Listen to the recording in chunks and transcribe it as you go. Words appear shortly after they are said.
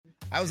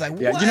I was like,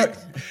 what? Yeah,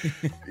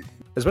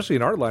 Especially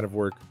in our line of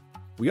work,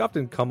 we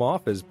often come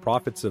off as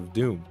prophets of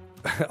doom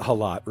a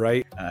lot,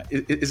 right?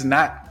 It's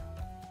not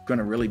going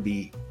to really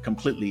be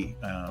completely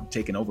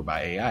taken over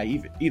by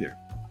AI either.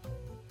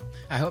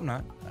 I hope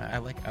not. I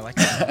like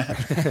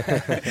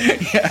that.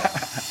 Yeah.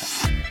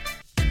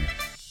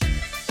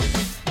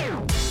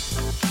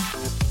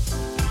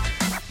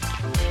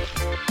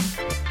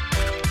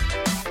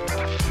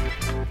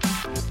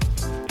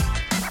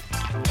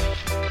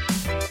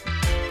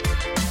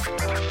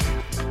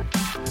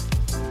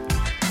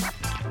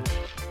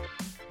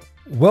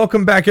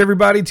 Welcome back,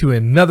 everybody, to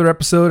another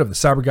episode of the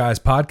Cyber Guys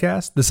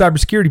Podcast, the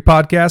cybersecurity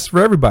podcast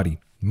for everybody.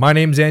 My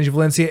name is Angie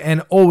Valencia,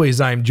 and always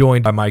I'm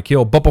joined by Mike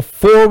Hill. But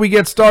before we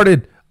get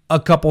started, a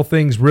couple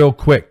things real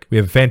quick. We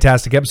have a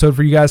fantastic episode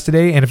for you guys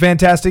today and a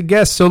fantastic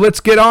guest, so let's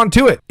get on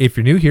to it. If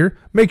you're new here,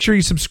 make sure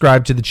you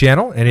subscribe to the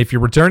channel, and if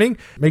you're returning,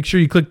 make sure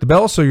you click the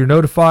bell so you're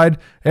notified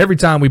every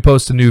time we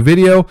post a new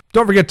video.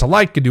 Don't forget to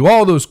like and do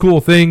all those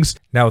cool things.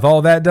 Now, with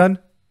all that done,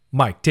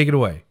 Mike, take it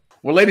away.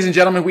 Well, ladies and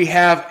gentlemen, we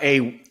have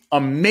a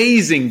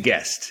amazing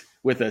guest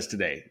with us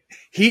today.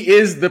 He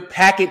is the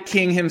Packet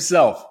King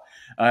himself.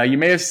 You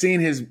may have seen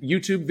his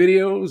YouTube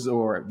videos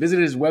or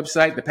visited his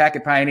website, The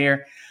Packet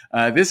Pioneer.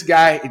 This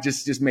guy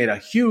just made a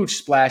huge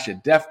splash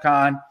at DEF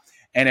CON.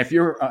 And if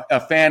you're a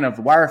fan of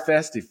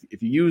Wirefest,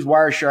 if you use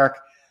Wireshark,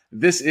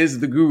 this is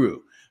the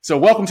guru. So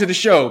welcome to the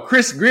show,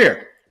 Chris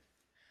Greer.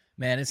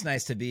 Man, it's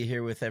nice to be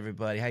here with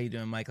everybody. How you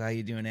doing, Michael? How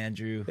you doing,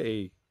 Andrew?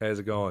 Hey, how's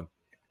it going?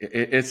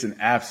 It's an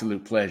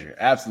absolute pleasure.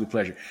 Absolute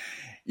pleasure.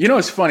 You know,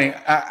 it's funny.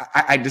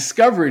 I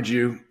discovered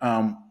you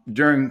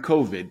during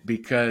COVID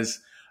because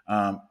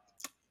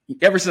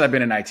ever since I've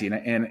been in IT,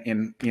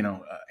 and you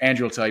know,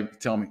 Andrew will tell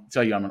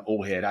you I'm an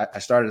old head. I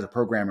started as a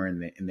programmer in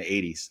the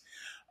 80s,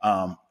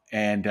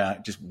 and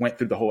just went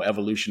through the whole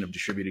evolution of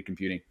distributed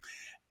computing.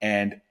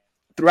 And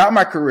throughout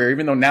my career,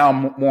 even though now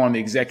I'm more on the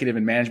executive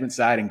and management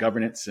side and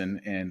governance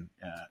and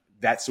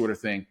that sort of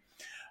thing,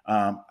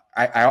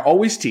 I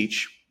always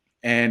teach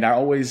and I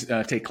always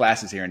take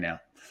classes here and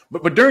now.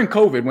 But during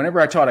COVID,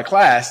 whenever I taught a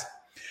class,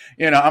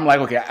 you know, I'm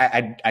like, okay,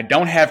 I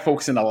don't have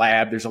folks in the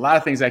lab. There's a lot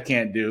of things I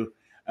can't do.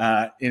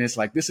 And it's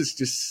like, this is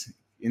just,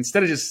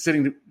 instead of just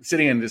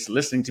sitting and just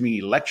listening to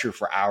me lecture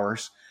for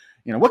hours,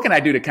 you know, what can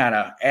I do to kind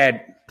of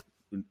add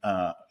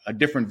a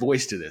different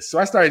voice to this? So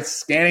I started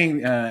scanning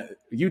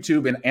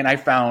YouTube and I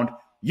found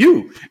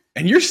you,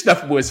 and your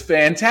stuff was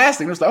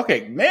fantastic. I was like,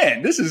 okay,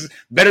 man, this is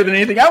better than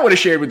anything I would have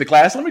shared with the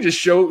class. Let me just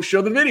show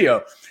the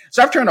video.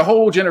 So I've turned a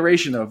whole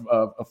generation of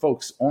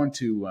folks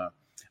onto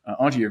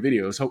your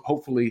videos.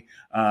 Hopefully,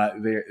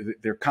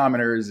 they're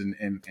commenters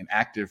and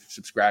active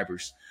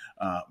subscribers.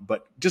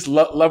 But just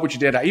love what you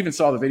did. I even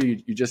saw the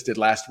video you just did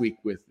last week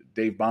with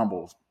Dave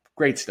Bombal.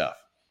 Great stuff.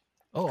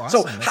 Oh,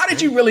 awesome. So how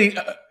did you really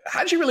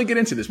get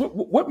into this?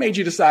 What made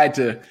you decide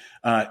to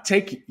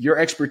take your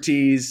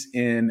expertise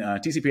in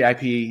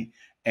TCP/IP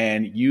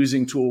and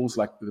using tools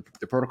like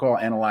the protocol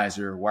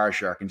analyzer,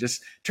 Wireshark, and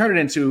just turn it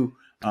into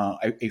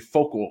a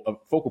focal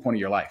point of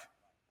your life?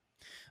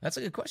 That's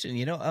a good question.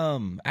 You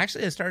know,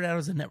 actually, I started out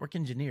as a network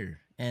engineer,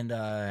 and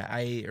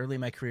I early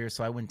in my career,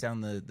 so I went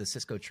down the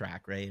Cisco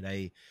track.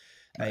 Right,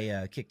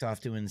 I kicked off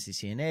doing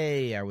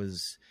CCNA. I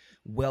was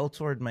well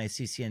toward my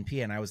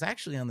CCNP, and I was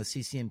actually on the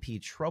CCNP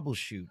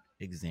troubleshoot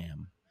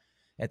exam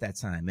at that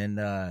time. And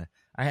I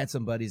had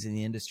some buddies in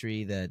the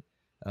industry that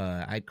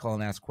I'd call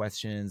and ask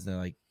questions. They're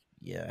like,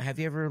 yeah, have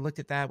you ever looked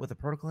at that with a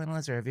protocol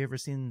analyzer? Have you ever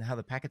seen how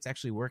the packets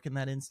actually work in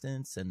that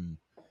instance? And,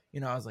 you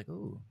know, I was like,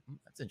 oh,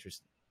 that's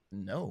interesting.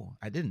 No,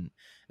 I didn't.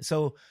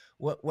 So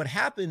what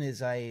happened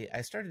is I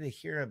started to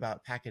hear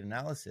about packet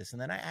analysis,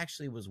 and then I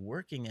actually was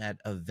working at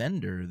a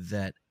vendor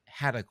that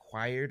had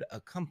acquired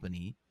a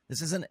company.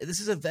 This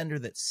is a vendor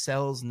that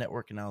sells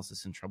network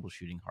analysis and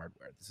troubleshooting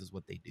hardware. This is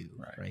what they do,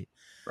 right?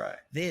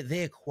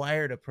 They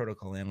acquired a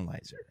protocol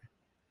analyzer,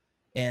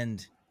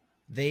 and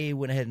they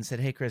went ahead and said,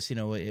 hey, Chris, you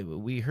know,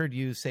 we heard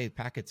you say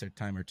packets are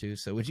time or two.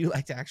 So would you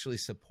like to actually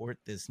support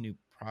this new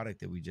product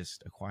that we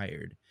just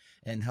acquired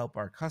and help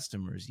our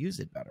customers use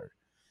it better?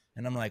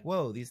 And I'm like,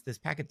 whoa, this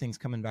packet thing's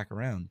coming back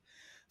around.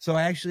 So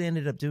I actually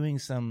ended up doing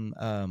some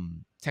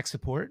tech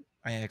support.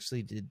 I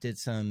actually did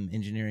some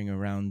engineering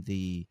around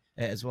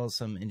as well as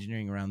some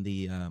engineering around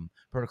the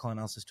protocol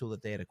analysis tool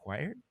that they had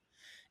acquired.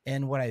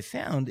 And what I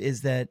found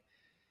is that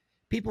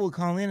people would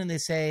call in and they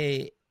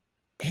say,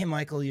 hey,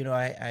 Michael, you know,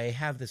 I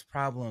have this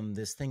problem.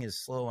 This thing is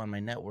slow on my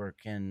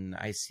network, and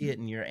I see it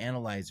in your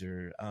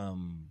analyzer.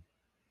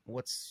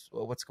 What's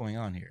going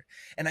on here?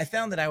 And I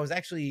found that I was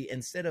actually,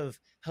 instead of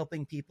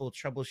helping people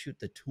troubleshoot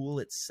the tool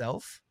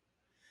itself,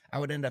 I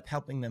would end up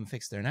helping them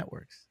fix their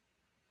networks.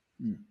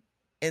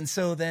 And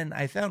so then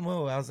I found,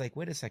 I was like,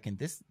 wait a second,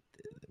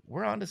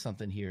 we're onto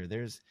something here.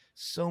 There's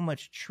so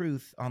much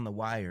truth on the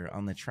wire,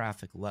 on the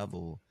traffic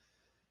level.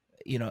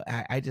 You know,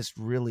 I just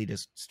really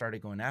just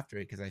started going after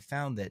it because I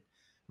found that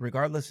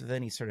regardless of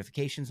any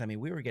certifications, I mean,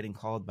 we were getting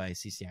called by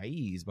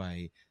CCIEs,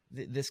 by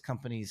this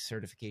company's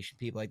certification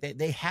people. Like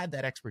they had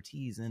that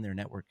expertise in their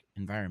network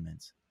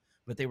environments,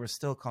 but they were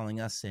still calling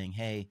us saying,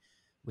 hey,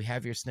 We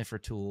have your sniffer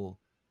tool.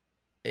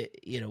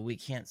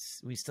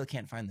 We still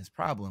can't find this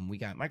problem. We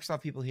got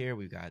Microsoft people here.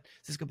 We've got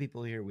Cisco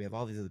people here. We have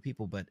all these other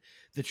people, but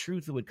the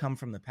truth would come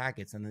from the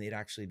packets, and then they'd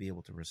actually be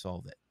able to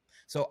resolve it.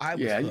 So I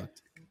was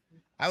hooked.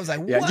 I was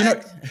like,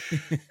 what?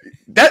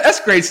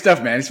 That's great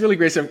stuff, man. It's really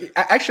great stuff.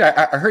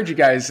 I heard you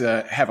guys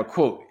have a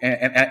quote,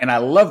 and I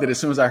loved it as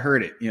soon as I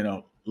heard it.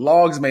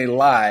 Logs may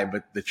lie,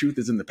 but the truth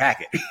is in the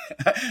packet.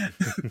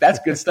 That's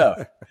good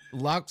stuff.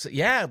 Logs,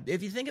 yeah.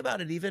 If you think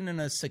about it, even in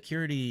a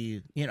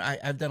security,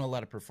 I've done a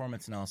lot of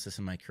performance analysis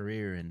in my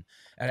career, and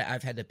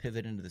I've had to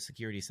pivot into the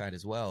security side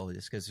as well,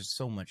 just because there's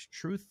so much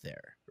truth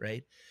there,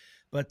 right?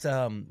 But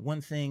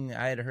one thing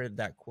I had heard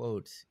that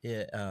quote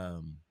in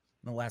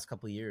the last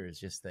couple of years,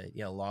 just that,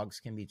 logs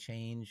can be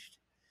changed.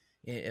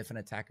 If an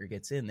attacker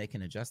gets in, they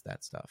can adjust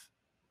that stuff.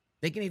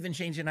 They can even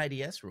change an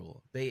IDS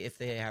rule. If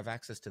they have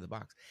access to the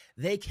box,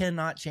 they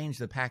cannot change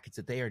the packets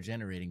that they are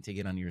generating to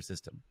get on your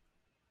system.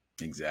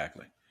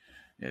 Exactly.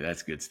 Yeah,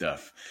 that's good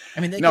stuff. I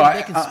mean, they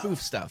can spoof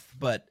stuff,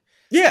 but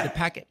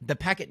the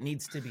packet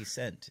needs to be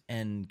sent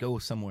and go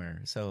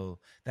somewhere. So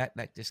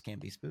that just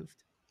can't be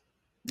spoofed.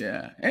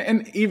 Yeah,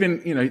 and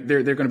even there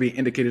are going to be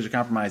indicators of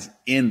compromise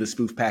in the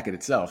spoof packet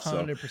itself.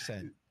 So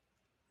 100%.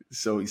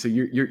 So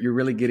you're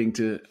really getting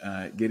to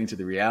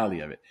the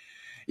reality of it.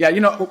 Yeah,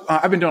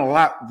 I've been doing a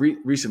lot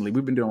recently.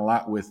 We've been doing a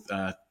lot with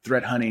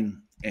threat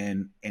hunting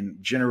and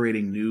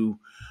generating new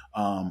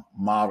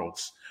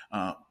models.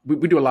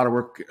 We do a lot of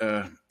work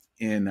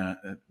in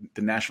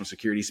the national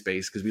security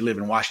space because we live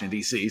in Washington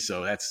D.C.,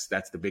 so that's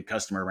the big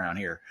customer around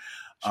here.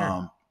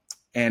 Sure.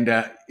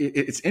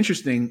 It's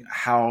interesting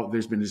how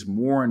there's been this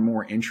more and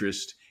more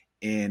interest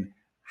in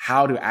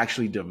how to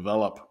actually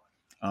develop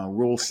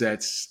rule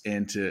sets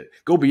and to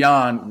go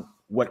beyond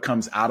what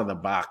comes out of the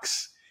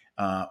box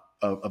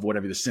of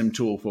whatever the SIM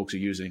tool folks are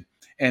using.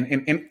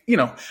 And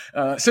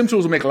SIM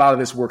tools will make a lot of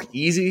this work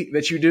easy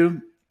that you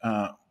do.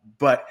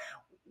 But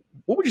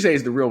what would you say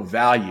is the real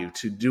value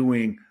to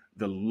doing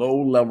the low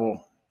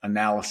level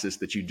analysis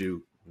that you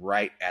do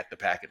right at the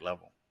packet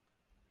level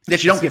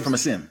that you don't get from a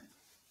SIM?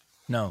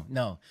 No.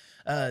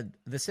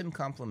 The SIM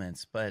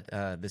complements, but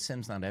the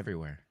SIM's not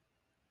everywhere,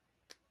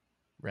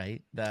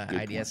 right? The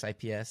Good IDS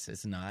point. IPS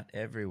is not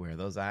everywhere.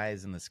 Those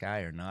eyes in the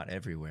sky are not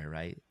everywhere,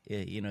 right?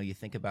 You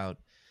think about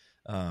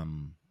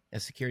a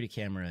security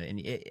camera,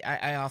 and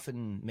I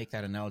often make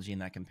that analogy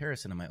and that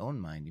comparison in my own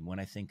mind when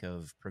I think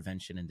of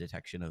prevention and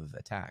detection of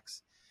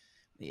attacks.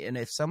 And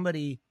if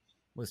somebody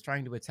was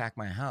trying to attack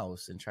my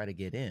house and try to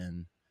get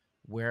in,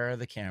 where are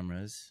the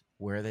cameras?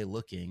 Where are they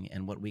looking?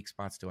 And what weak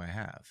spots do I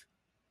have?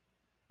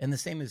 And the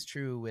same is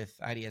true with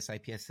IDS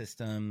IPS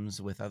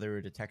systems, with other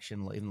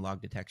detection, even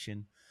log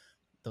detection.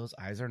 Those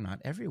eyes are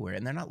not everywhere,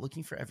 and they're not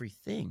looking for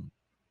everything.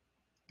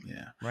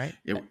 Yeah. Right?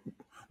 Yeah.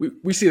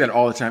 We see that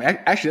all the time.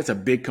 Actually, that's a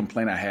big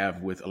complaint I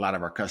have with a lot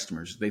of our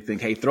customers. They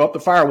think, hey, throw up the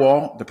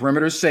firewall. The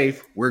perimeter's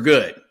safe. We're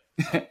good.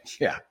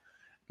 Yeah.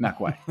 Not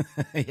quite.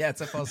 Yeah,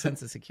 it's a false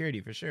sense of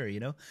security for sure,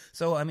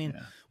 So, I mean,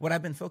 what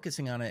I've been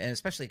focusing on, and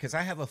especially because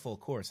I have a full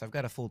course. I've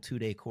got a full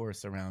 2-day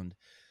course around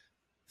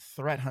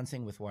threat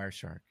hunting with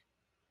Wireshark.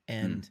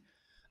 And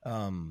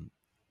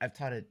I've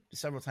taught it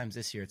several times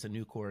this year. It's a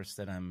new course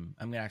that I'm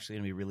actually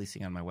going to be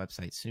releasing on my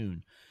website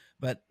soon.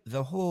 But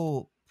the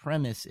whole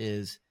premise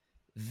is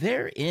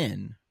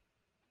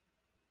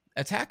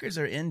attackers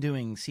are in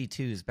doing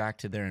C2s back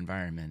to their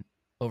environment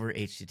over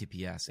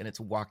HTTPS, and it's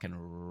walking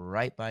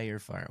right by your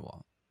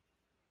firewall.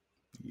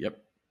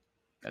 Yep,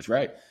 that's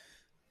right.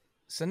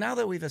 So now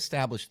that we've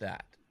established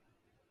that,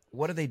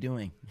 what are they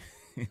doing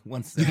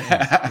once they're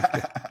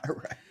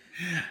right.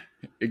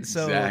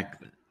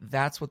 Exactly. So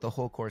that's what the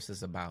whole course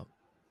is about.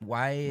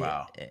 Why?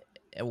 Wow.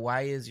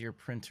 Why is your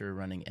printer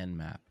running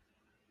Nmap?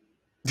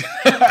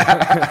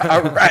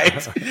 All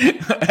right.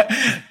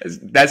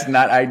 That's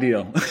not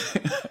ideal.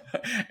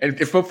 And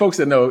for folks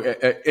that know,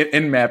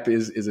 Nmap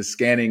is a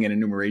scanning and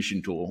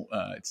enumeration tool.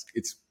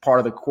 It's part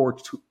of the core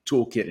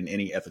toolkit in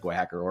any ethical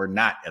hacker or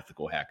not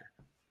ethical hacker.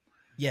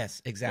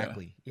 Yes,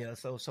 exactly.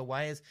 So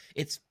why is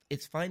it's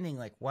finding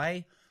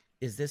why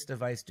is this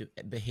device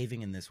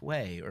behaving in this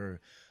way, or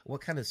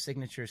what kind of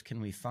signatures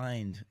can we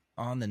find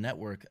on the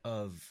network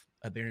of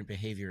aberrant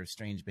behavior,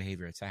 strange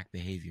behavior, attack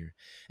behavior?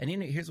 And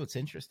here's what's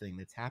interesting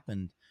that's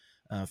happened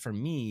for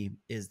me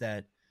is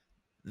that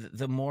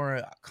the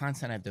more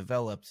content I've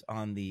developed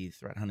on the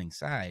threat hunting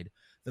side,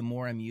 the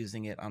more I'm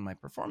using it on my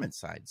performance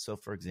side. So,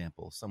 for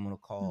example, someone will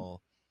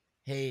call,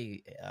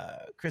 "Hey,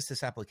 Chris,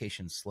 this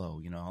application's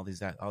slow. All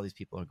these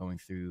people are going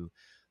through."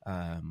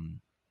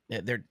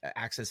 They're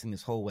accessing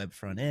this whole web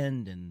front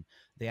end, and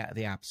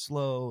the app's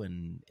slow,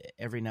 and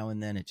every now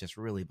and then it just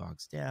really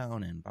bogs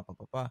down, and blah blah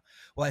blah blah.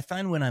 Well, I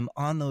find when I'm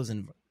on those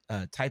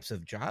types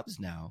of jobs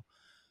now,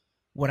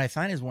 what I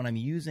find is when I'm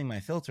using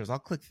my filters, I'll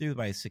click through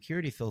my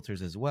security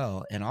filters as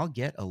well, and I'll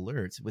get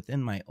alerts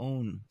within my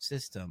own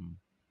system,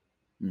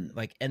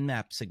 like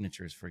Nmap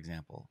signatures, for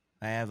example.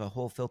 I have a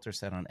whole filter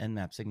set on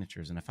Nmap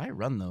signatures, and if I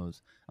run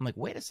those, I'm like,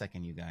 wait a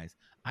second, you guys,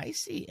 I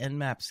see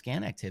Nmap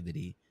scan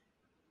activity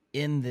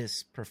in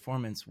this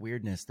performance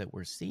weirdness that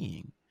we're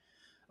seeing,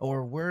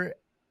 or we're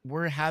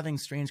we're having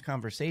strange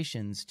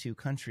conversations to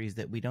countries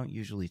that we don't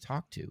usually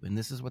talk to, and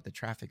this is what the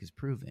traffic is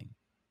proving.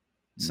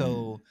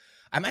 So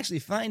I'm actually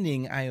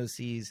finding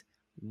IOCs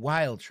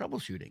while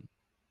troubleshooting,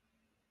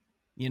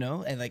 and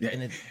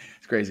and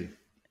it's crazy.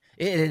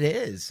 It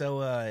is.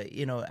 So,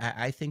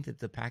 I think that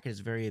the packet is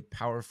very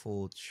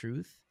powerful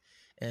truth.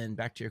 And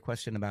back to your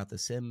question about the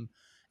SIM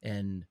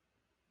and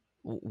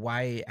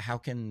how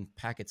can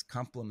packets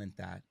complement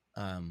that?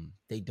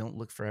 They don't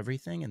look for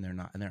everything, and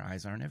their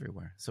eyes aren't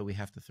everywhere. So we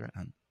have to threat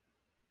hunt.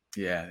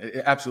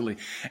 Yeah,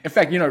 absolutely. In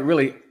fact,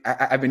 really,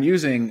 I've been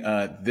using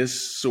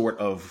this sort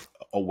of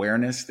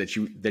awareness that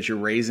you're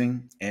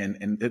raising,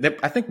 and that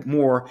I think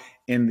more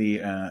in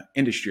the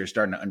industry are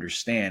starting to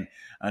understand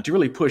to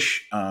really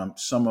push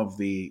some of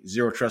the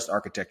zero trust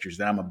architectures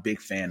that I'm a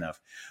big fan of,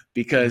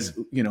 because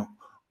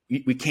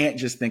we can't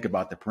just think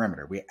about the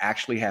perimeter. We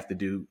actually have to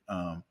do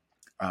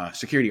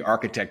security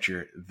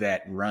architecture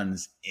that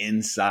runs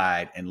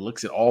inside and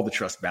looks at all the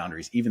trust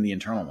boundaries, even the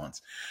internal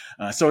ones.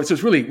 So it's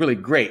really, really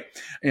great.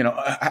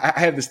 I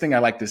have this thing I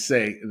like to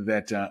say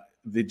that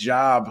the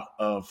job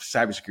of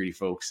cybersecurity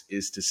folks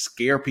is to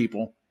scare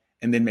people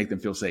and then make them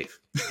feel safe.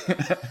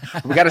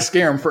 We got to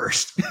scare them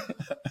first.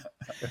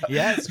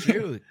 Yeah, it's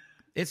true.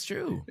 It's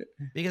true,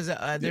 because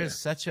there's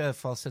such a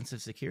false sense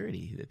of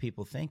security that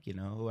people think,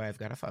 I've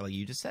got a firewall.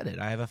 You just said it.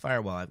 I have a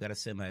firewall. I've got a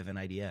SIM. I have an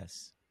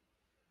IDS.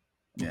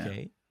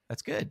 Okay,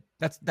 that's good.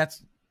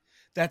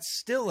 That's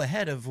still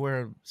ahead of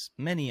where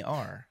many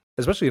are.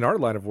 Especially in our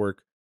line of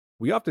work,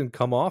 we often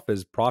come off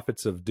as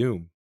prophets of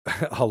doom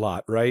a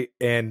lot, right?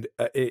 And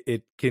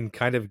it can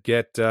kind of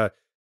get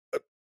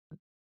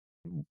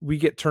we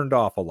get turned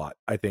off a lot,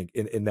 I think,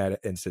 in that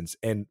instance.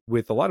 And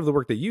with a lot of the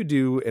work that you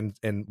do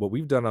and what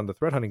we've done on the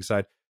threat hunting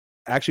side,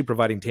 actually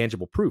providing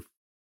tangible proof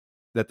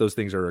that those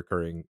things are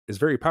occurring is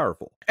very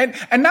powerful. And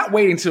not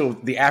waiting until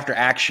the after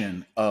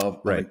action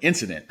of an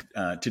incident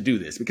to do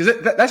this,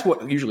 because that's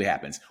what usually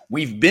happens.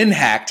 We've been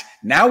hacked.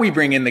 Now we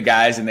bring in the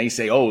guys and they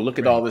say, oh, look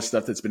at all this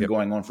stuff that's been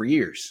going on for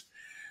years.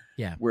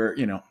 Yeah. Where,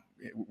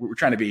 we're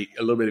trying to be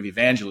a little bit of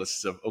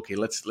evangelists of, okay,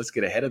 let's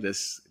get ahead of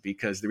this,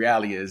 because the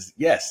reality is,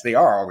 yes, they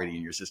are already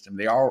in your system.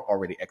 They are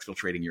already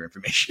exfiltrating your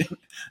information.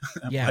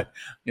 Yeah.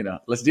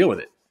 But, let's deal with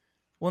it.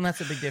 Well, and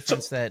that's a big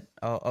difference that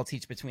I'll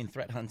teach between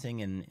threat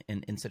hunting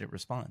and incident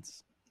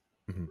response.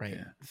 Right.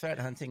 Yeah. Threat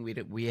hunting, we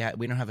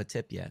don't have a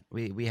tip yet.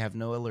 We have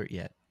no alert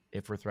yet.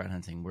 If we're threat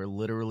hunting, we're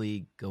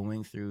literally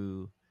going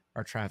through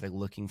our traffic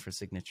looking for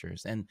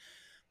signatures. And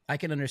I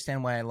can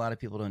understand why a lot of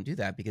people don't do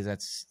that, because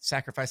that's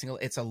sacrificing.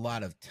 It's a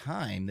lot of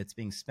time that's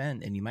being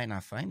spent, and you might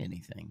not find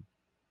anything.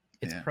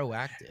 It's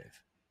proactive.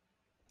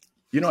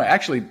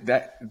 Actually,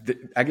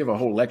 I give a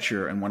whole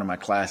lecture in one of my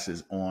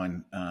classes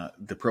on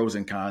the pros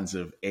and cons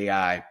of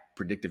AI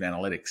predictive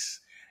analytics.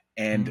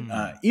 And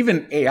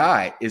even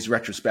AI is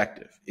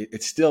retrospective.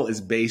 It still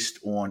is based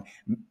on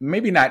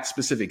maybe not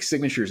specific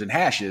signatures and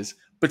hashes,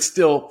 but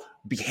still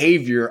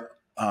behavior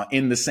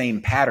in the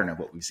same pattern of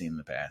what we've seen in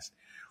the past.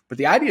 But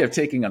the idea of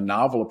taking a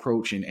novel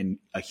approach and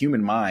a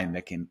human mind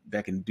that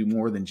can do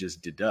more than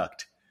just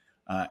deduct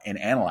and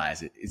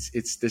analyze it,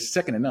 it's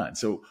second to none.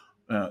 So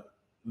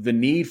the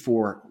need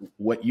for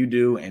what you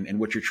do and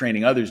what you're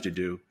training others to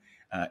do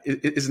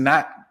is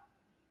not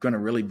going to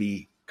really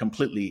be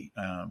completely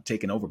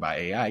taken over by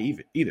AI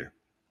either.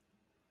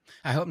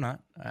 I hope not.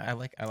 I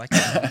like that.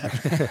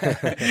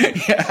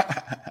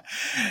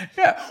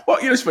 Yeah. Well,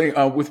 it's funny.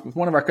 With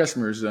one of our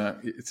customers,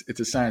 it's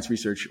a science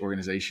research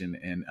organization,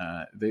 and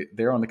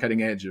they're on the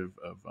cutting edge of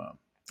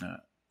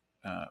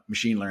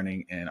machine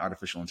learning and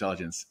artificial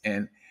intelligence.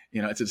 And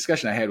it's a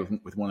discussion I had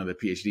with one of the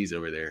PhDs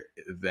over there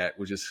that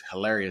was just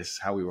hilarious.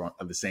 How we were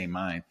of the same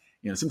mind.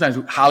 Sometimes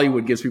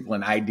Hollywood gives people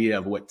an idea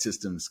of what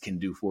systems can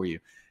do for you.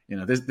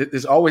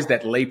 There's always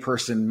that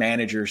layperson,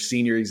 manager,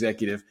 senior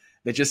executive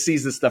that just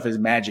sees this stuff as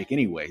magic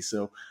anyway.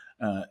 So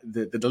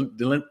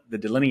the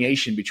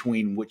delineation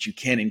between what you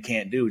can and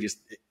can't do it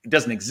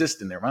doesn't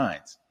exist in their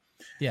minds.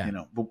 Yeah.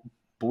 But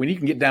when you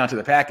can get down to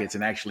the packets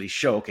and actually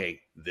show,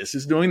 okay, this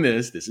is doing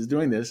this, this is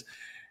doing this.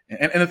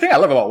 And the thing I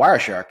love about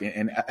Wireshark,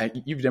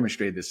 and you've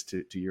demonstrated this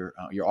to your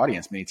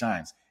audience many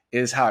times,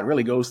 is how it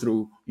really goes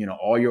through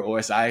all your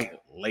OSI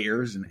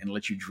layers and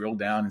lets you drill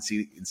down and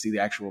see the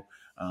actual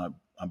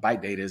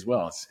byte data as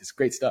well. It's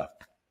great stuff.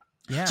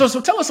 Yeah. So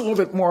tell us a little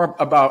bit more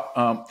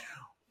about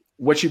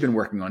what you've been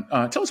working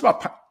on. Tell us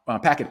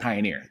about Packet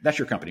Pioneer. That's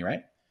your company,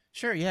 right?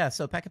 Sure. Yeah.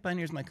 So Packet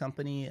Pioneer is my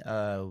company.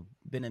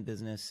 Been in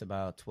business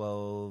about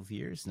 12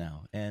 years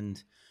now,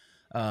 and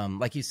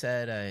like you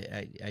said,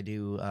 I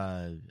do.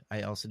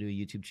 I also do a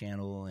YouTube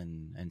channel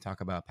and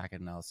talk about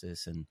packet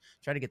analysis and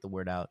try to get the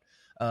word out.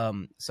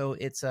 So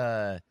it's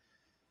a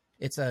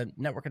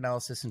network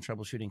analysis and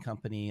troubleshooting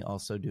company,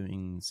 also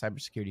doing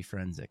cybersecurity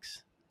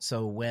forensics.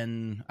 So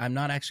when I'm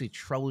not actually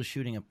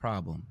troubleshooting a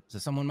problem, so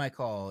someone might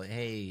call,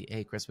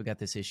 hey, Chris, we got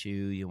this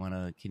issue.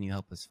 Can you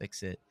help us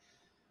fix it?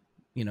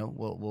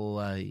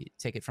 We'll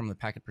take it from the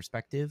packet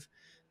perspective.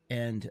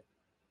 And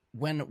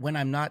when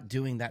I'm not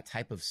doing that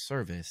type of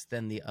service,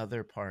 then the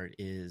other part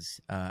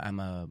is I'm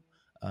a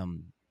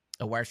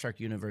a Wireshark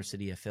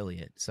University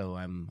affiliate. So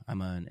I'm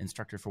an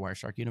instructor for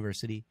Wireshark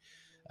University.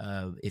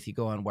 If you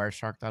go on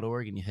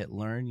wireshark.org and you hit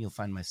learn, you'll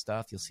find my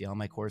stuff. You'll see all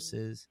my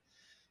courses.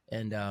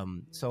 And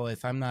so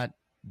if I'm not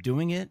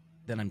doing it,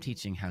 then I'm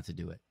teaching how to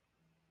do it.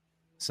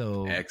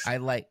 So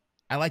Excellent.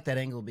 I like that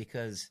angle,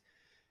 because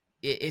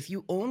if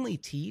you only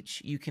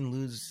teach, you can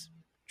lose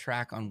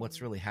track on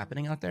what's really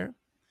happening out there.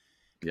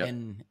 Yep.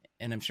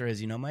 And I'm sure,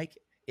 as you know, Mike,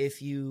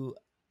 if you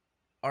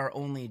are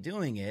only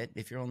doing it,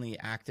 if you're only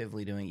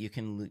actively doing it, you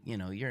can,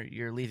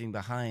 you're leaving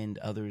behind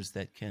others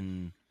that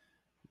can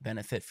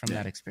benefit from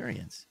that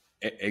experience.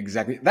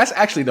 Exactly. That's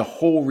actually the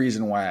whole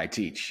reason why I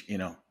teach,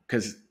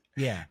 because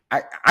Yeah.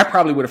 I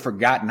probably would have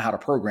forgotten how to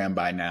program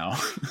by now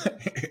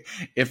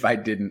if I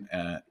didn't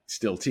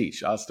still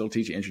teach. I'll still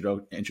teach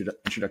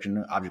introduction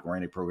to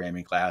object-oriented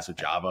programming class with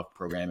Java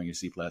programming and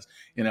C++,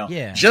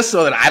 just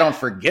so that I don't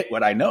forget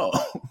what I know.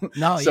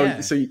 No,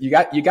 so you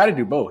got to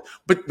do both.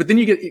 But then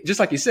you get, just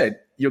like you said,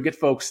 you'll get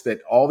folks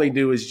that all they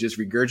do is just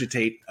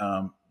regurgitate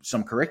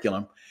some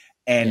curriculum,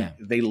 and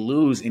they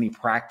lose any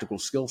practical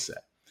skill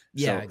set.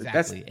 Yeah, So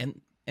exactly.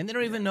 And they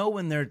don't even know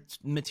when their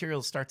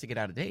materials start to get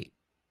out of date.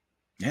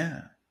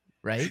 Yeah.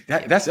 Right.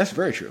 That's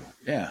very true.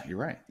 Yeah, you're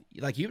right.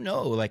 Like,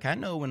 I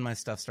know when my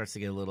stuff starts to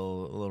get a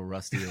little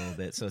rusty a little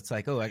bit. So it's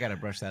like, oh, I got to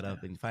brush that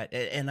up and fight.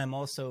 And I'm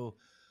also,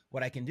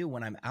 what I can do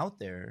when I'm out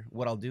there,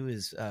 what I'll do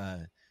is,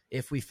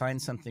 if we find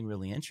something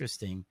really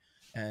interesting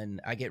and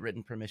I get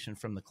written permission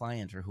from the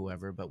client or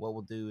whoever, but what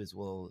we'll do is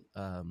we'll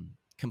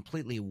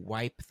completely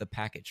wipe the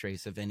packet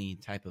trace of any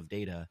type of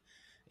data,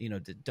 to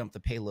dump the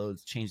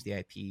payloads, change the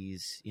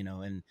IPs,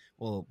 and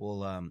we'll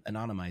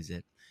anonymize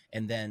it.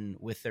 And then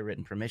with their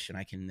written permission,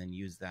 I can then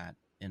use that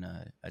in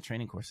a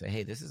training course. Say,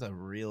 hey, this is a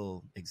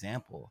real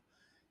example.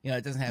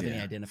 It doesn't have any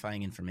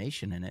identifying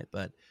information in it,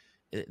 but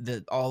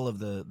all of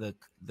the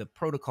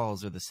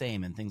protocols are the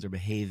same and things are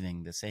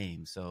behaving the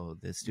same. So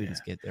the students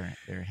get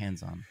their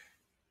hands on.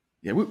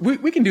 Yeah,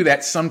 we can do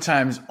that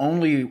sometimes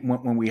only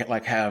when we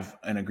have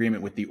an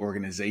agreement with the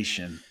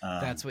organization.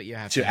 That's what you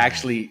have to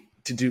actually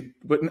to do,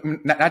 but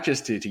not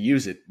just to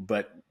use it,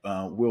 but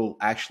we'll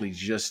actually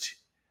just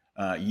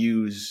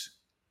use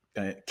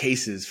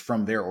cases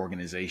from their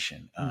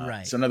organization.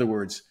 Right. So in other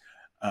words,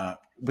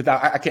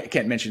 without I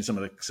can't mention some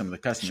of the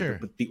customers, Sure.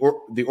 but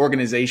the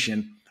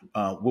organization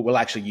will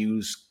actually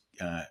use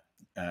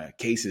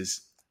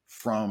cases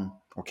from,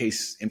 or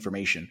case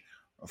information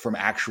from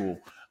actual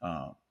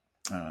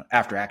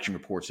after action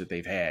reports that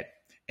they've had,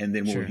 and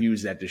then we'll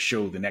use that to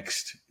show the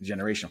next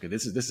generation. Okay,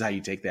 this is how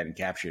you take that and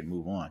capture it and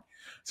move on.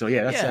 So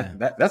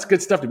that's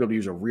good stuff to be able to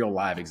use a real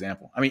live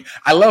example. I mean,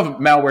 I love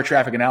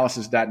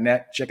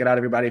malwaretrafficanalysis.net. Check it out,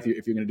 everybody, if you're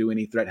going to do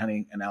any threat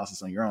hunting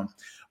analysis on your own.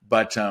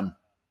 But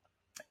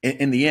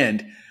in the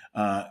end,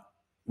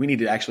 we need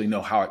to actually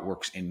know how it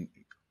works in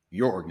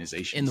your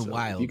organization. In the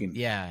wild.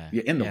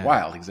 In the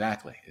wild,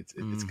 exactly.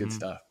 It's good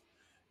stuff.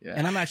 Yeah.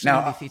 And I'm actually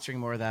going to be featuring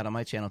more of that on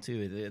my channel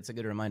too. It's a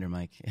good reminder,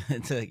 Mike,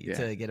 to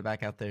get it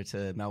back out there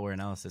to malware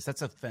analysis.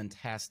 That's a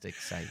fantastic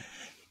site.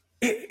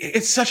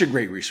 It's such a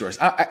great resource.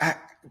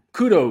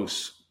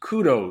 Kudos.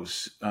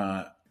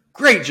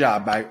 Great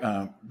job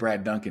by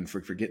Brad Duncan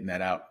for getting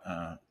that out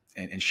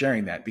and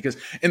sharing that. Because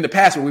in the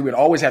past, what we would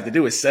always have to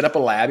do is set up a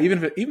lab,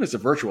 even if it's a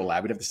virtual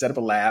lab, we'd have to set up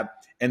a lab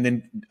and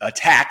then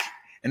attack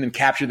and then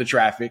capture the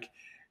traffic.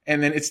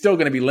 And then it's still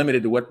going to be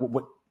limited to what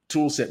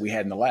tool set we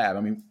had in the lab.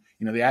 I mean,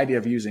 the idea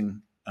of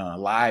using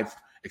live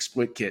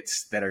exploit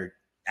kits that are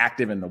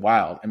active in the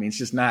wild, I mean, it's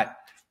just not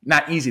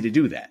easy to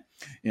do that.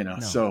 No.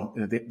 So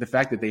the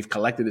fact that they've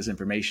collected this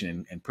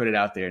information and put it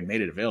out there and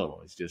made it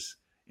available is just,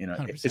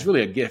 100%. It's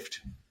really a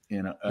gift,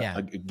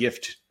 a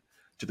gift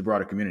to the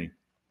broader community.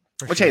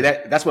 Which, hey,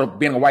 that's what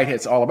being a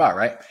whitehead's all about,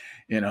 right?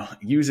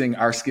 Using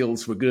our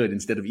skills for good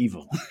instead of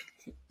evil.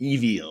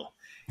 Evil.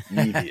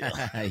 Yeah,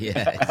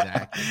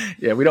 exactly.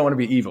 Yeah, we don't want to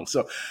be evil.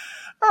 So,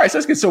 all right, so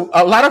that's good. So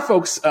a lot of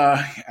folks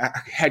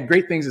had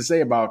great things to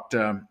say about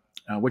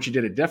what you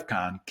did at DEF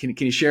CON. Can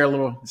you share a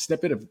little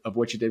snippet of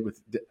what you did with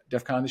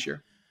DEF CON this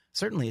year?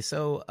 Certainly.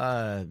 So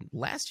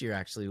last year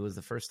actually was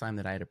the first time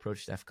that I had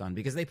approached DEF CON,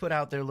 because they put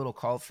out their little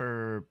call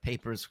for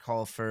papers,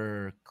 call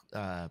for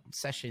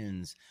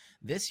sessions.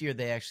 This year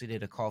they actually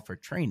did a call for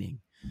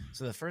training.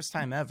 So the first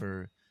time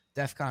ever,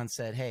 DEF CON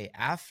said, hey,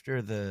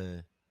 after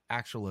the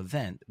actual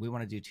event, we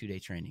want to do 2-day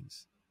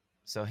trainings.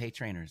 So, hey,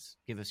 trainers,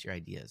 give us your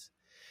ideas.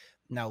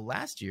 Now,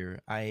 last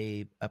year,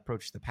 I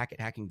approached the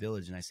Packet Hacking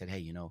Village and I said,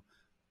 hey,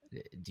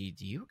 do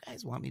you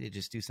guys want me to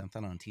just do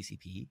something on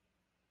TCP?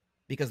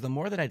 Because the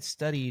more that I'd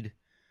studied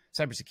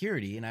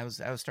cybersecurity, and I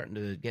was starting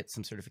to get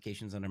some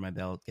certifications under my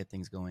belt, get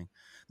things going,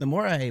 the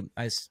more I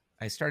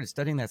started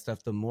studying that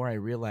stuff, the more I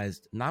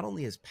realized not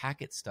only is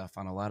packet stuff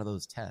on a lot of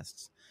those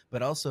tests,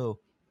 but also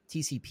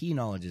TCP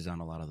knowledge is on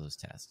a lot of those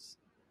tests.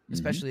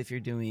 Especially if you're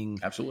doing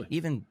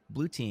even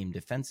blue team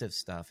defensive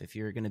stuff. If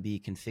you're going to be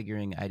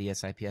configuring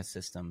IDS IPS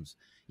systems,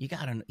 you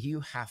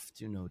have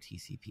to know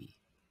TCP,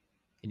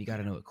 and you got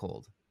to know it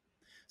cold.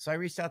 So I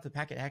reached out to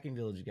Packet Hacking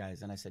Village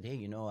guys and I said,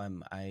 hey,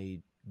 I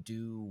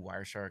do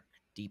Wireshark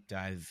deep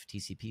dive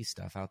TCP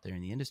stuff out there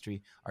in the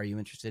industry. Are you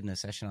interested in a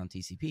session on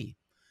TCP?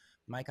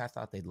 Mike, I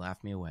thought they'd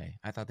laugh me away.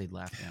 I thought they'd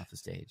laugh me off the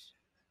stage.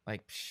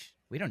 Like,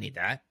 we don't need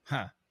that,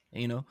 huh?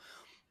 You know,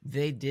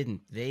 they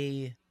didn't.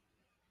 They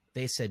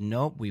said,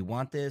 nope, we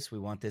want this. We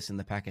want this in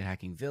the Packet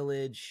Hacking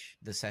Village.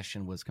 The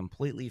session was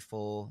completely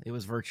full. It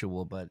was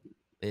virtual, but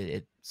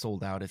it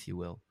sold out, if you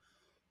will.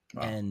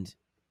 Wow. And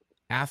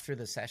after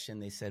the session,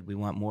 they said, we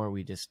want more.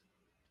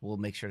 We'll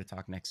make sure to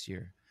talk next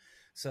year.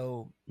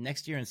 So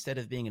next year, instead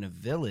of being in a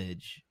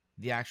village,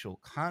 the actual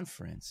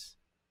conference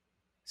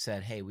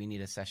said, hey, we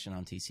need a session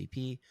on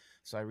TCP.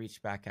 So I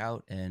reached back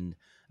out, and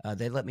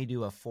they let me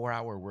do a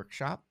 4-hour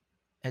workshop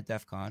at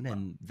DEF CON.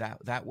 And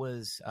that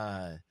was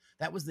the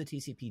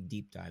TCP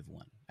deep dive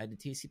one. I did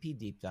TCP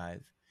deep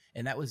dive,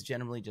 and that was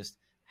generally just,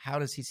 how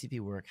does TCP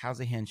work? How's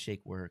a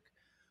handshake work?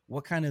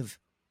 What kind of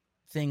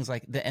things,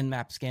 like the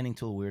Nmap scanning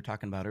tool we were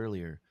talking about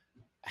earlier,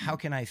 how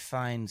can I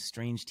find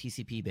strange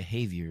TCP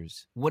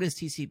behaviors? What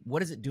is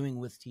it doing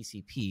with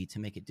TCP to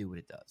make it do what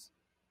it does?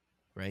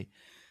 Right?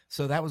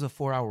 So that was a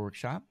 4-hour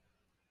workshop.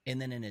 And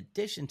then in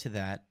addition to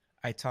that,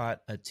 I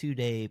taught a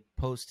 2-day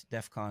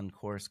post-DEF CON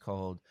course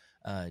called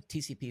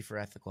TCP for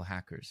Ethical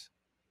Hackers.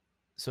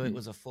 So it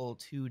was a full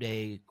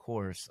 2-day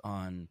course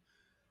on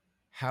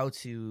how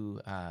to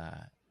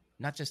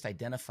not just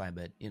identify,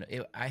 but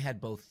I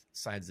had both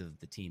sides of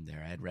the team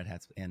there. I had red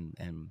hats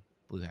and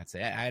blue hats. I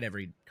had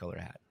every color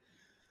hat.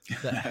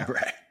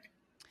 Right.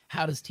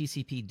 How does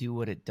TCP do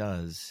what it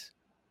does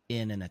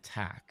in an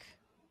attack?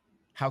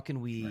 How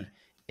can we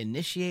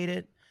initiate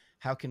it?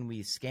 How can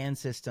we scan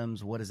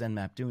systems? What is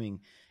Nmap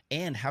doing?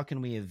 And how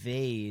can we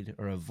evade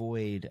or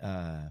avoid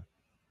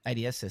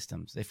IDS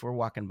systems? If we're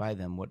walking by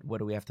them, what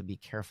do we have to be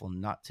careful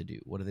not to do?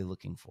 What are they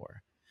looking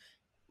for?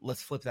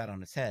 Let's flip that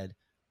on its head.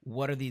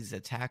 What are these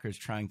attackers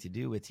trying to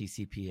do with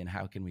TCP, and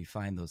how can we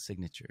find those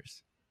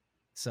signatures?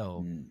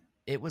 So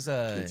it was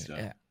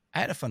I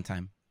had a fun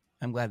time.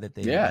 I'm glad that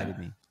they invited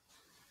me.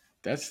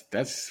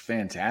 That's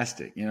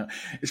fantastic.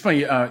 It's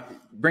funny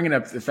bringing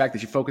up the fact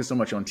that you focus so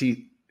much on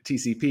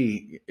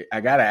TCP.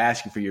 I got to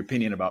ask you for your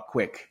opinion about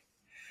Quick.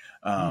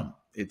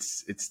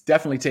 It's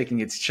definitely taking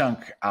its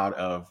chunk out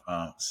of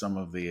some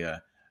of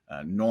the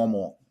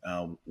normal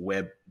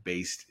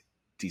web-based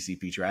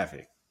TCP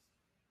traffic.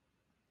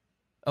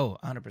 Oh,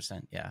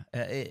 100%. Yeah.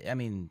 I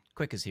mean,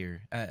 Quick is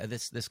here.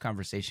 This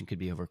conversation could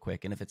be over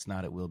quick, and if it's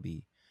not, it will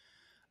be.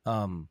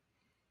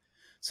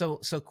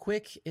 So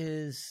Quick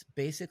is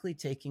basically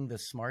taking the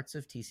smarts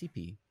of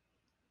TCP,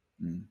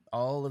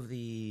 all of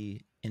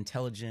the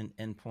intelligent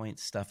endpoint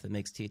stuff that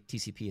makes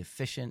TCP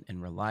efficient and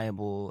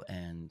reliable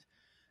and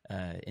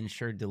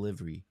ensured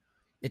delivery.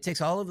 It takes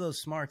all of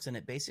those smarts and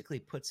it basically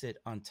puts it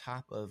on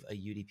top of a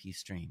UDP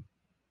stream,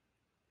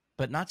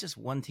 but not just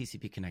one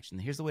TCP connection.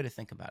 Here's the way to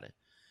think about it.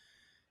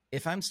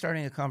 If I'm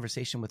starting a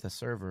conversation with a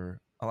server,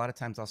 a lot of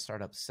times I'll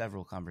start up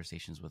several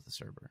conversations with the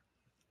server.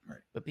 Right.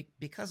 But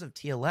because of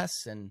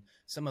TLS and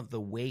some of the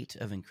weight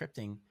of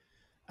encrypting,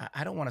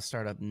 I don't want to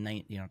start up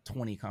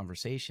 20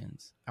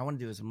 conversations. I want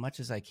to do as much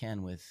as I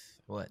can with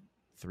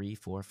 3,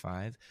 4,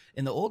 5.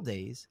 In the old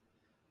days,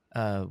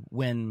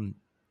 when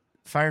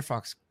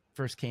Firefox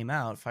first came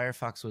out,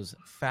 Firefox was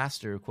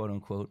faster, quote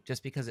unquote,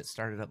 just because it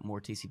started up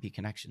more TCP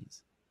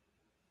connections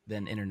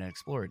than Internet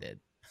Explorer did.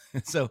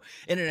 So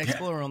Internet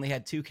Explorer only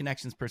had 2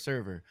 connections per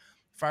server.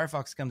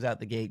 Firefox comes out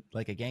the gate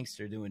like a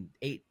gangster doing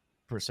 8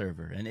 per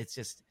server, and it's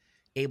just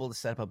able to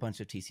set up a bunch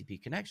of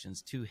TCP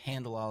connections to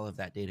handle all of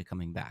that data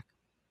coming back.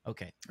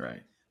 Okay.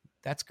 Right.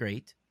 That's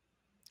great.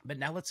 But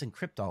now let's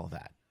encrypt all of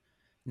that.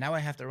 Now I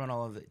have to run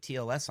all of the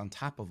TLS on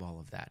top of all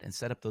of that and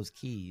set up those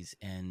keys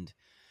and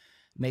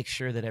make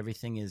sure that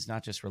everything is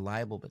not just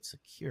reliable, but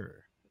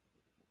secure.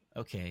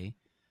 Okay.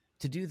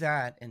 To do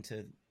that and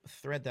to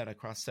thread that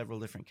across several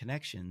different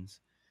connections,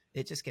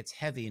 it just gets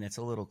heavy and it's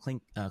a little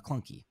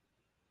clunky.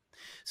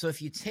 So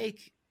if you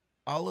take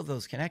all of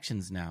those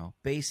connections now,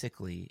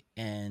 basically,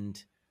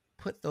 and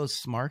put those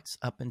smarts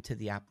up into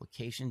the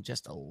application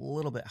just a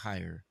little bit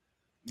higher,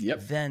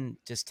 then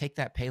just take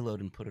that payload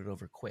and put it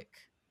over Quick.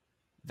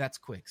 That's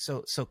Quick.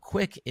 So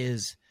Quick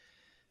is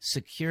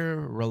secure,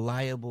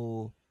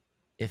 reliable,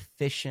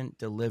 efficient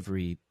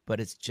delivery, but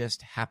it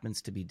just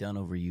happens to be done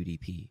over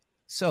UDP.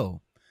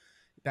 So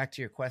back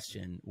to your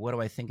question, what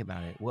do I think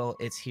about it? Well,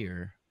 it's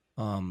here.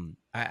 I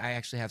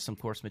actually have some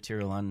course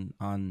material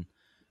on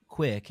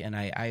Quick, and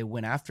I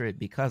went after it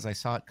because I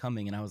saw it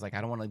coming, and I was like,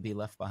 I don't want to be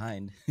left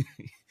behind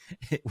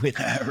with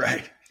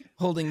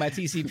holding my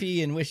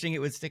TCP and wishing it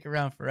would stick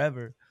around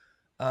forever.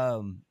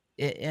 And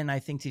I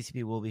think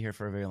TCP will be here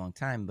for a very long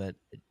time. But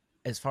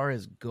as far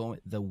as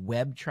the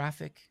web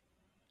traffic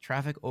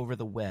over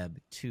the web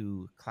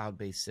to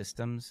cloud-based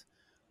systems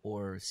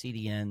or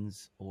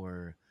CDNs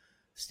or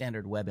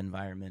standard web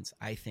environments,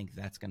 I think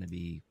that's going to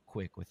be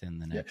Quick within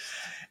the next.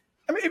 Yeah.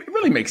 I mean, it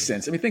really makes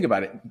sense. I mean, think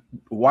about it.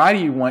 Why do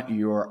you want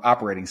your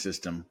operating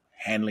system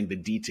handling the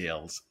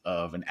details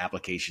of an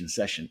application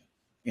session?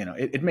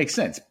 It makes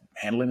sense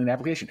handling an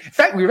application. In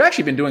fact, we've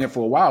actually been doing it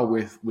for a while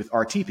with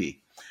RTP.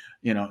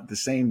 The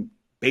same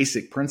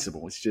basic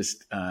principle. It's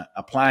just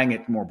applying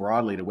it more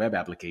broadly to web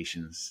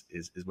applications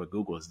is what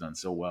Google has done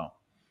so well.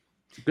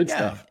 Good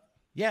stuff.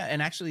 Yeah,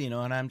 and actually, and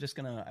I'm just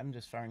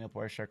firing up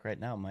Wireshark right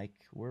now, Mike.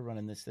 We're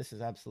running this. This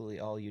is absolutely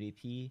all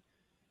UDP.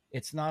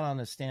 It's not on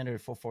a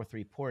standard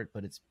 443 port,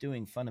 but it's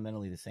doing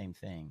fundamentally the same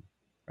thing,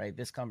 right?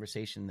 This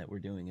conversation that we're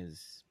doing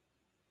is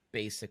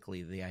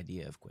basically the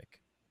idea of Quick.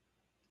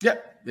 Yeah,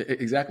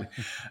 exactly.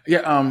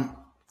 Yeah.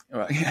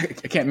 I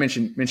can't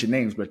mention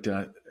names, but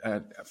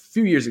a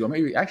few years ago,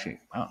 maybe actually,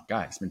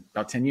 it's been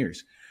about 10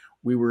 years.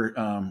 We were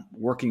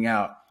working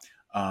out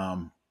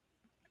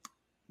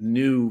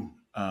new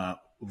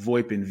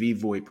VoIP and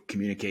VVoIP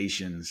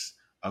communications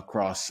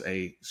across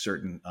a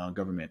certain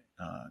government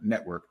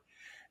network.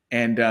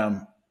 And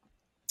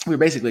we were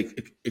basically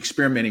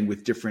experimenting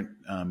with different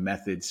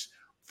methods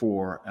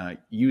for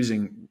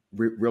using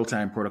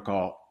real-time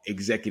protocol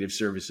executive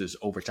services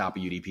over top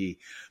of UDP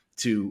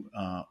to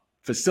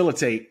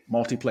facilitate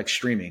multiplex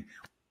streaming,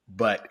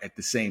 but at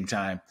the same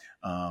time,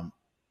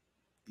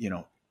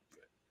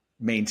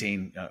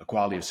 maintain a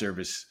quality of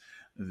service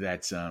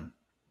that's,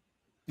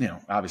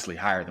 obviously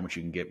higher than what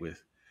you can get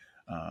with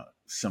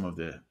some of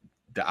the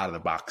out of the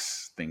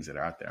box things that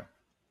are out there.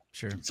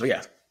 Sure. So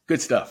yeah,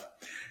 good stuff.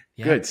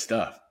 Yeah. Good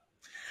stuff.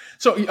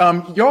 So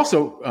you're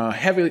also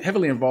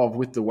heavily involved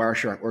with the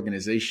Wireshark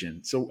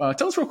organization. So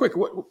tell us real quick,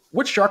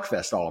 what's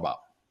SharkFest all about?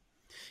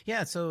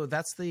 Yeah, so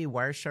that's the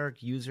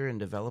Wireshark User and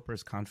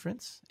Developers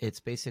Conference. It's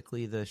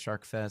basically the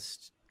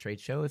SharkFest trade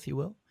show, if you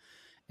will.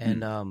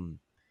 And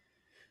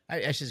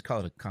I should call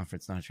it a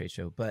conference, not a trade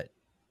show. But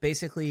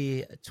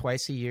basically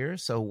twice a year,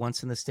 so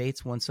once in the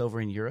States, once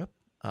over in Europe,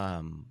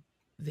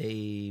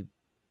 they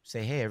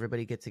say, hey,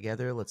 everybody get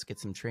together. Let's get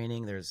some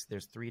training. There's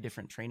 3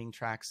 different training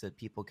tracks that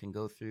people can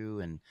go through.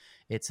 And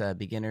it's a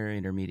beginner,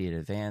 intermediate,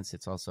 advanced.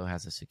 It also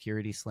has a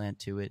security slant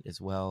to it as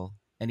well.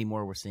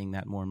 Anymore, we're seeing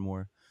that more and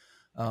more.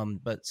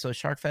 But so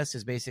SharkFest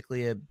is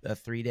basically a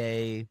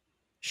 3-day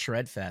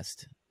shred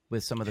fest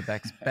with some of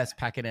the best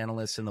packet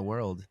analysts in the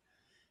world.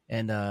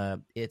 And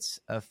it's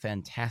a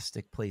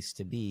fantastic place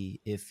to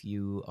be if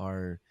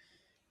you're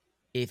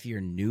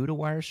new to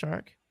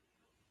Wireshark.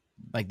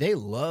 Like, they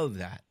love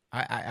that.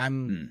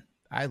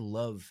 I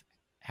love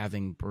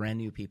having brand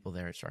new people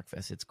there at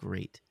SharkFest. It's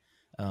great.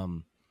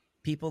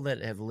 People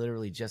that have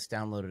literally just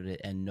downloaded it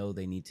and know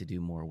they need to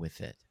do more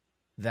with it.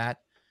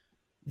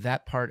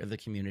 That part of the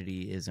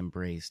community is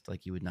embraced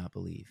like you would not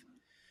believe.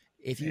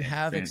 If you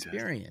have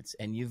experience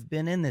and you've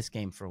been in this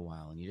game for a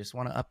while and you just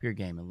want to up your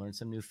game and learn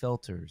some new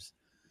filters,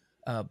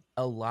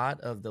 a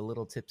lot of the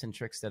little tips and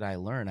tricks that I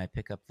learn, I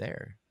pick up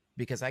there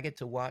because I get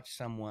to watch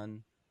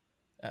someone,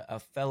 a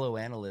fellow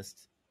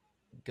analyst,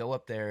 go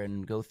up there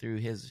and go through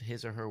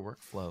his or her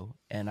workflow.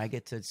 And I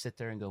get to sit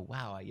there and go,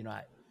 wow,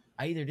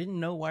 I either didn't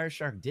know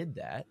Wireshark did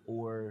that,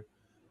 or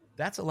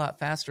that's a lot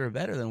faster or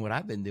better than what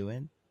I've been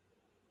doing.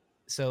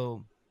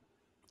 So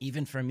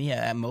even for me,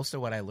 most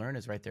of what I learn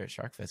is right there at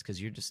SharkFest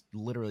because you're just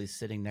literally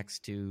sitting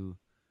next to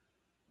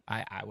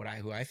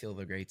who I feel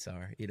the greats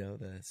are,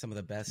 some of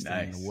the best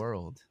in the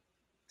world.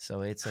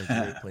 So it's a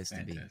great place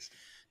to be.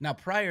 Now,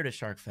 prior to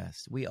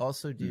SharkFest, we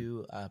also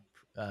do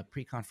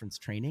pre-conference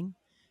training,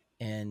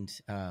 and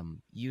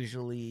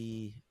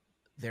usually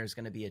there's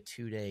going to be a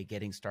 2-day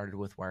getting started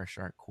with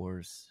Wireshark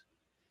course.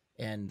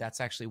 And that's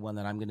actually one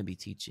that I'm going to be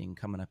teaching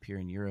coming up here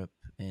in Europe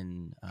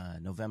in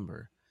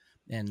November.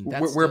 And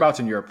that's whereabouts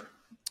in Europe?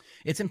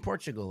 It's in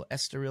Portugal,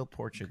 Estoril,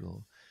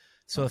 Portugal.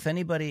 So if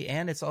anybody,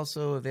 and it's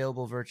also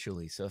available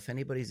virtually. So if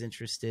anybody's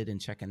interested in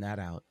checking that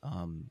out,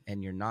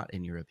 and you're not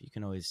in Europe, you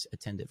can always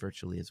attend it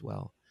virtually as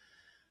well.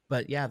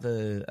 But yeah,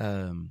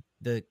 the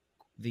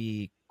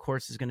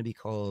course is going to be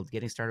called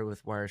Getting Started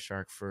with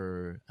Wireshark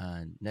for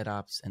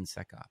NetOps and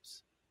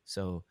SecOps.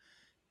 So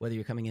whether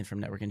you're coming in from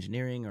network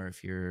engineering or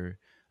if you're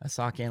a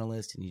SOC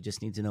analyst and you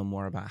just need to know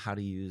more about how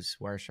to use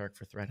Wireshark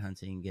for threat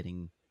hunting,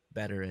 getting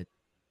better at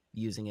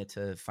using it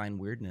to find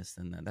weirdness,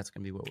 then that's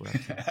going to be what we're up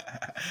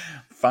to.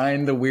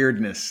 Find the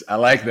weirdness. I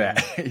like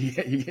that.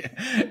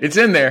 It's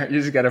in there.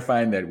 You just got to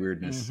find that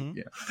weirdness. Mm-hmm.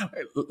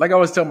 Yeah. Like I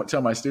always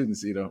tell my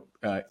students,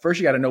 first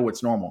you got to know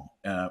what's normal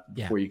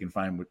before you can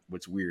find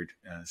what's weird.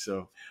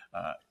 So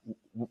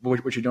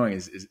what you're doing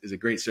is a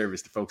great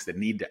service to folks that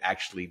need to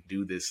actually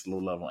do this low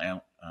level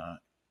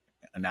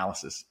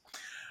analysis.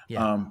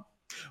 Yeah.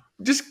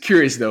 Just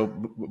curious, though,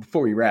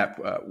 before we wrap,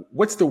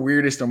 what's the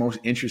weirdest or most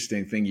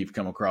interesting thing you've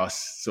come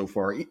across so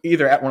far,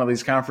 either at one of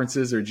these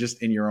conferences or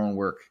just in your own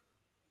work?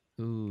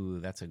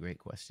 Ooh, that's a great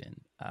question.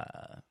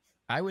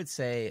 I would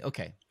say,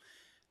 okay,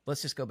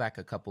 let's just go back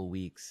a couple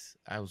weeks.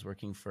 I was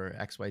working for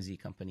XYZ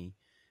company,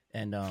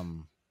 and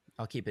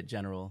I'll keep it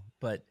general.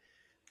 But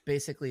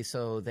basically,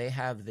 so they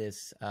have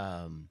this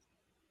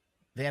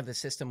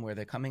system where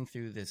they're coming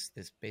through this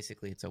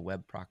basically it's a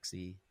web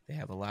proxy. They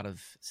have a lot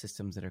of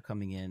systems that are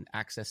coming in,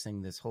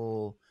 accessing this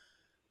whole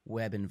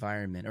web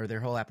environment or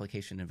their whole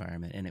application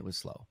environment, and it was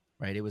slow,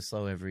 right? It was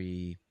slow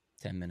every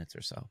 10 minutes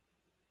or so.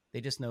 They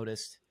just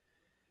noticed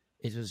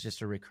it was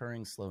just a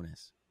recurring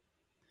slowness.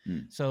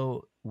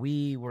 So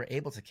we were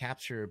able to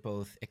capture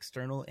both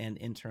external and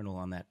internal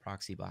on that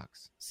proxy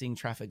box, seeing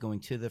traffic going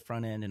to the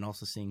front end and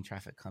also seeing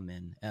traffic come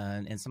in.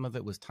 And some of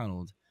it was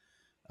tunneled,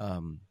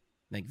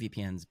 like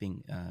VPNs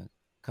being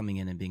coming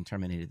in and being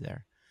terminated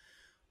there.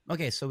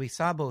 Okay, so we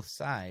saw both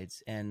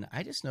sides, and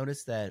I just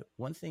noticed that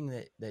one thing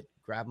that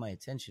grabbed my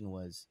attention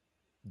was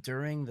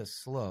during the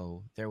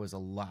slow, there was a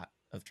lot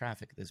of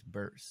traffic. This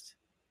burst,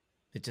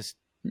 it just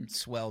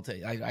swelled.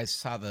 I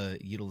saw the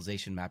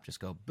utilization map just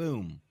go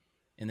boom,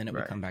 and then it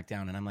would come back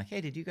down. And I'm like, hey,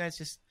 did you guys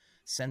just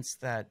sense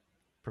that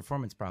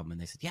performance problem?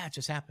 And they said, yeah, it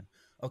just happened.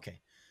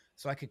 Okay,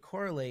 so I could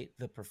correlate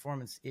the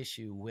performance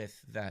issue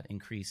with that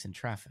increase in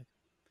traffic.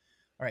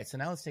 All right, so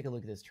now let's take a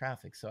look at this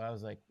traffic. So I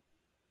was like,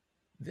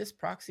 this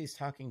proxy is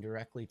talking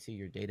directly to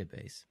your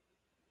database.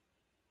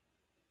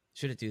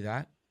 Should it do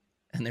that?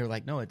 And they were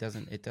like, no, it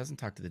doesn't. It doesn't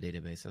talk to the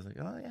database. I was like,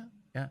 oh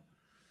yeah.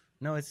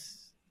 No,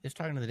 it's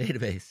talking to the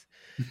database.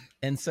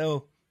 And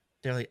so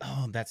they're like,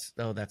 oh, that's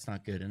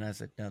not good. And I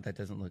was like, no, that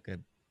doesn't look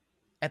good.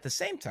 At the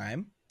same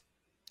time,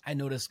 I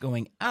noticed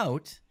going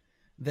out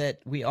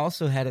that we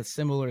also had a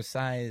similar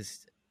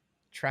sized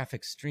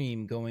traffic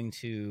stream going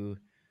to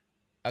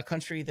a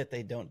country that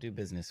they don't do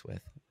business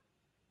with.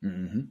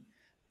 Mm-hmm.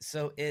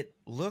 So it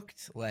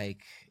looked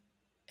like,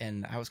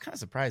 and I was kind of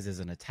surprised as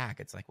an attack.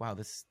 It's like, wow,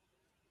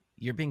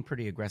 you're being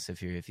pretty aggressive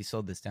here. If you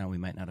slowed this down, we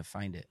might not have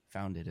found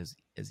it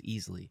as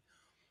easily.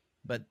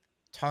 But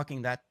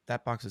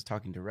that box was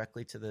talking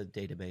directly to the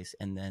database,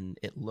 and then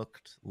it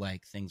looked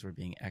like things were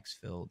being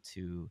exfilled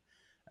to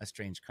a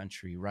strange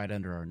country right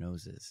under our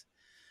noses.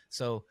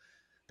 So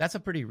that's a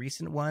pretty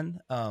recent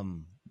one.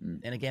 And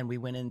again, we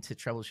went in to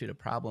troubleshoot a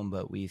problem,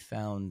 but we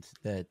found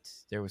that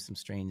there was some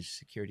strange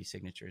security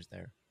signatures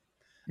there.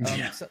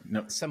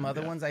 Some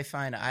other ones I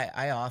find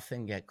I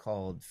often get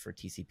called for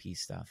TCP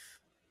stuff,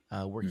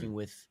 working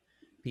with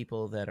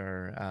people that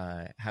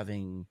are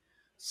having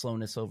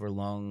slowness over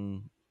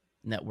long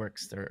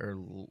networks or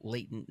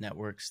latent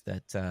networks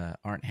that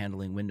aren't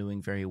handling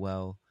windowing very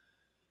well.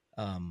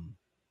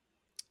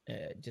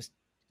 Just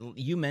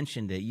you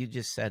mentioned it, you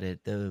just said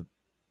it. The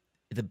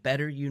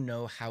better you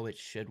know how it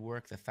should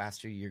work, the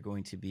faster you're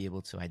going to be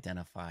able to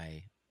identify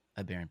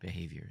aberrant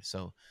behavior.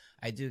 So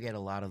I do get a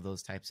lot of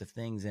those types of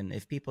things. And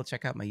if people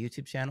check out my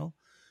YouTube channel,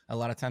 a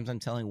lot of times I'm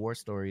telling war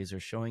stories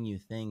or showing you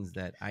things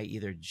that I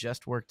either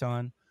just worked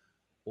on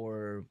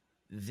or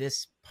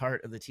this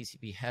part of the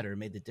TCP header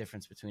made the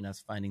difference between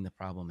us finding the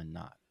problem and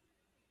not.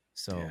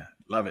 So yeah,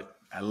 love it.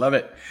 I love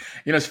it.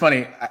 You know, it's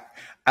funny.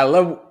 I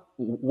love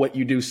what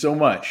you do so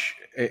much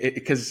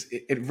because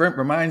it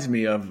reminds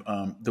me of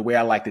the way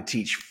I like to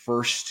teach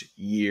first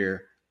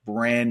year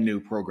brand new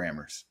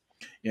programmers.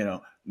 You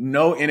know,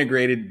 no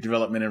integrated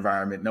development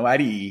environment, no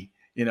IDE.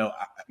 You know,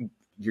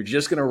 you're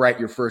just going to write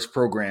your first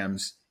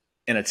programs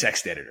in a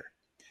text editor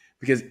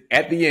because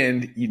at the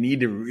end, you need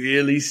to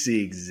really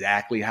see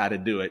exactly how to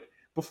do it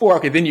before.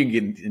 Okay, then you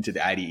can get into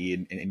the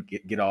IDE and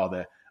get all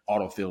the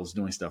autofills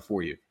doing stuff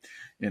for you.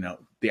 You know,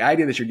 the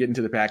idea that you're getting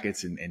to the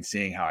packets and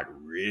seeing how it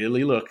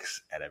really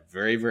looks at a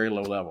very, very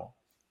low level.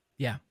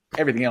 Yeah.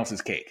 Everything else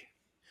is cake.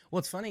 Well,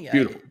 it's funny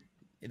Beautiful.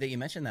 that you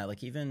mentioned that.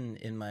 Like even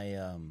in my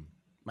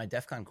my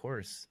DEF CON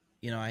course,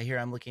 you know,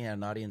 I'm looking at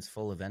an audience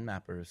full of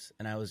Nmappers,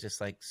 and I was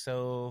just like,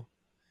 so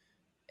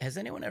has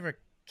anyone ever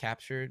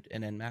captured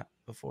an Nmap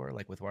before,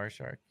 like with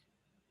Wireshark?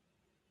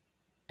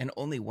 And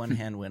only one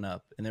hand went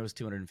up, and there was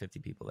 250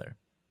 people there.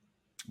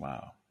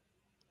 Wow.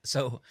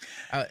 So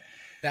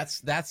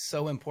that's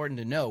so important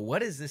to know.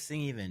 What is this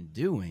thing even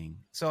doing?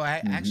 So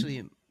I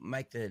actually,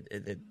 Mike,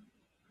 the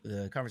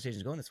conversation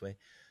is going this way,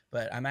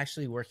 but I'm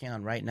actually working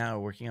on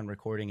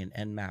recording an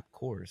Nmap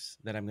course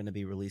that I'm going to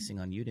be releasing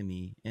on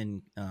Udemy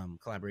in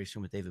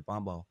collaboration with David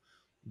Bomball.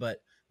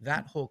 But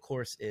that whole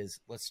course is,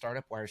 let's start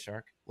up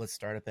Wireshark, let's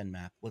start up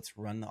Nmap, let's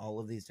run all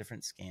of these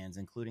different scans,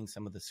 including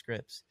some of the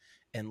scripts,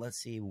 and let's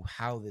see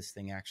how this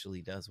thing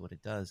actually does what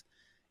it does.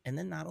 And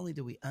then not only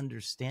do we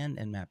understand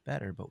Nmap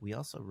better, but we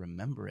also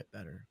remember it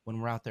better when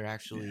we're out there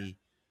actually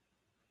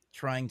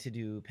trying to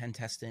do pen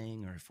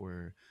testing, or if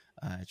we're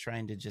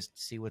trying to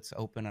just see what's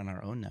open on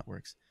our own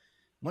networks.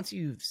 Once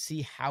you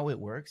see how it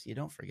works, you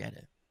don't forget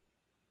it.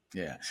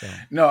 Yeah. So.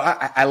 No,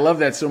 I love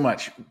that so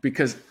much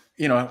because,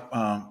 you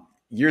know,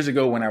 years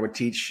ago when I would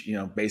teach, you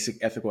know, basic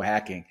ethical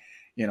hacking,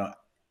 you know,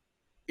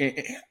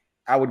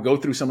 I would go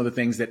through some of the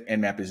things that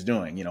Nmap is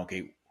doing, you know,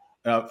 okay,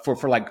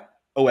 for like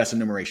OS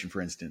enumeration,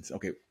 for instance.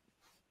 Okay,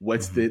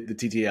 what's the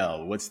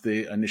TTL? What's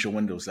the initial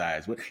window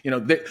size? What, you know,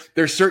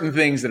 there's certain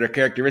things that are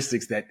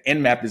characteristics that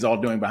Nmap is all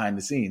doing behind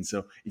the scenes.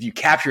 So if you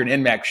capture an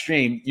Nmap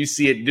stream, you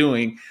see it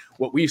doing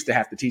what we used to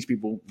have to teach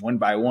people one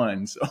by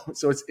one.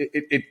 So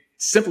it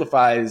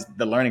simplifies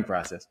the learning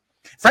process.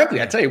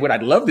 Frankly, I tell you what,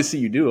 I'd love to see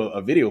you do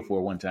a video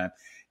for one time.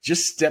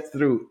 Just step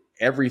through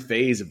every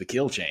phase of the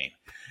kill chain,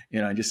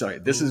 you know, and just say,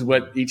 this is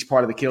what each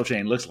part of the kill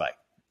chain looks like.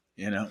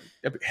 You know,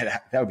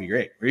 that would be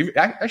great.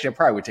 Actually, I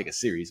probably would take a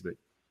series, but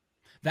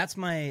that's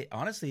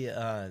honestly,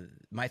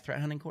 my threat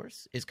hunting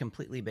course is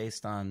completely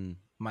based on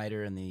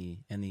MITRE and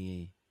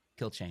the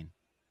kill chain.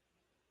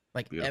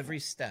 Like Beautiful. Every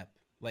step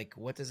Like,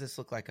 what does this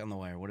look like on the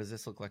wire? What does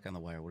this look like on the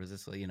wire? What does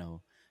this,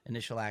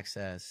 initial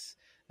access,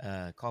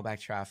 callback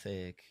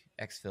traffic,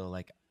 exfil,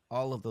 like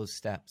all of those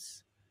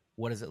steps.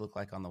 What does it look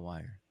like on the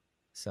wire?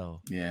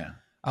 So Yeah,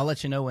 I'll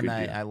let you know when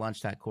good deal. I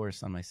launch that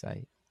course on my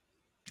site.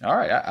 All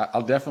right,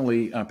 I'll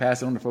definitely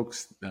pass it on to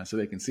folks so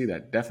they can see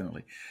that.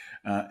 Definitely,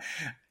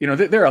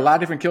 there are a lot of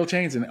different kill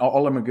chains, and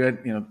all of them are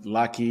good.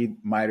 Lockheed,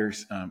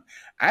 Miters. I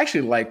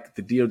actually like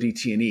the DoD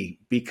T&E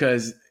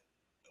because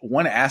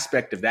one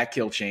aspect of that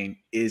kill chain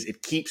is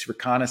it keeps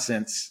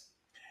reconnaissance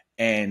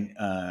and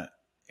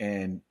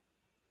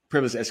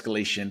privilege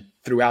escalation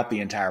throughout the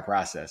entire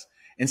process.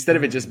 Instead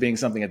of it just being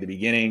something at the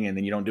beginning and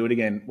then you don't do it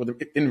again. Well,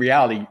 in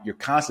reality, you're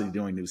constantly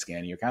doing new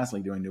scanning, you're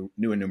constantly doing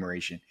new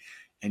enumeration,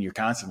 and you're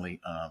constantly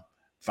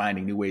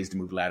finding new ways to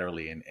move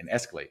laterally and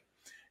escalate.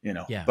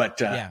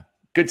 But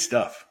good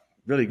stuff,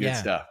 really good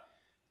stuff.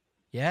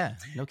 Yeah,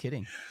 no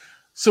kidding.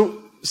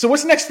 So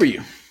what's next for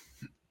you?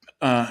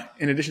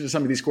 In addition to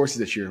some of these courses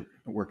that you're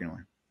working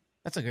on?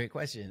 That's a great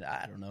question.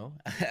 I don't know.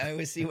 I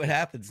always see what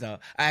happens now.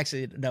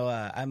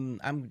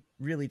 I'm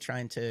really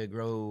trying to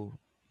grow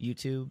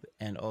YouTube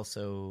and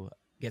also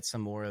get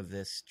some more of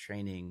this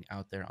training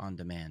out there on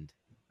demand.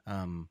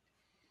 I'm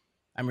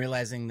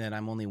realizing that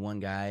I'm only one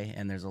guy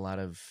and there's a lot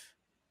of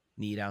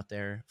need out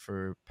there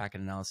for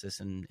packet analysis,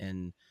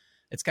 and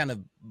it's kind of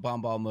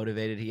Bomball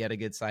motivated. He had a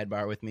good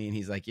sidebar with me and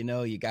he's like,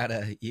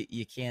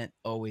 you can't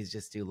always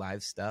just do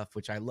live stuff,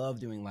 which I love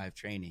doing live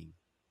training,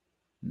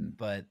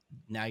 but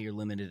now you're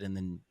limited. And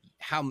then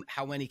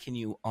how many can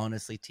you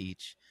honestly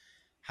teach?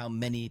 How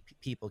many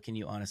people can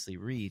you honestly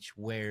reach?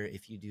 Where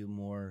if you do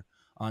more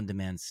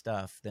on-demand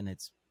stuff, then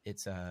it's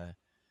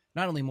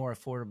not only more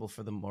affordable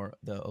for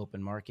the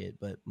open market,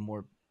 but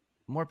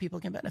more people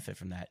can benefit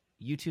from that.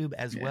 YouTube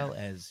as well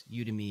as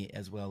Udemy,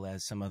 as well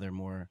as some other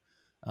more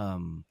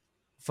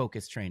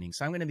focused training.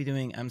 So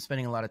I'm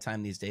spending a lot of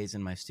time these days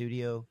in my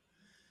studio.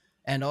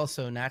 And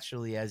also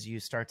naturally, as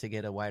you start to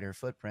get a wider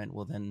footprint,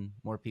 well, then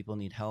more people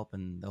need help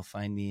and they'll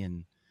find me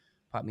and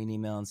pop me an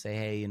email and say,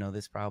 hey,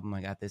 this problem,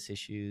 I got this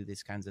issue,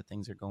 these kinds of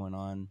things are going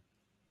on,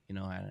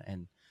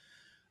 and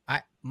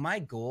my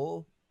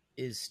goal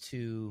is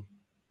to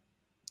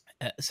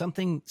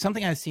something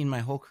I've seen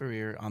my whole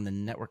career on the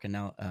network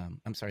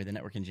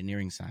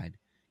engineering side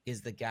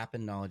is the gap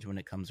in knowledge when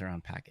it comes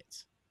around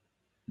packets.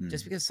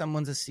 Just because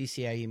someone's a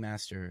CCIE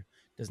master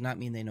does not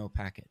mean they know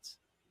packets.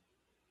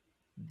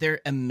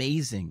 They're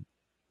amazing.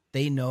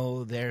 They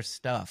know their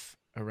stuff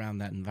around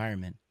that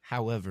environment.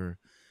 However,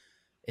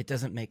 it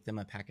doesn't make them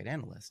a packet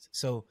analyst.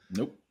 So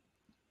nope.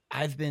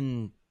 I've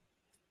been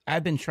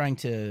trying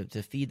to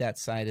feed that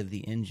side of the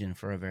engine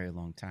for a very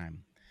long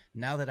time.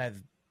 Now that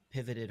I've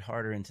pivoted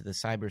harder into the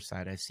cyber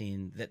side, I've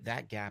seen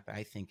that gap,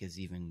 I think, is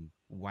even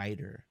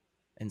wider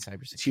in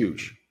cybersecurity. It's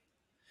huge.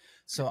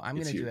 So I'm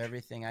going to do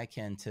everything I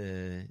can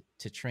to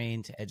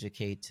train, to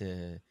educate,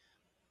 to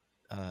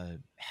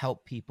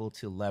help people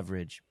to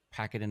leverage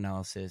packet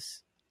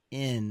analysis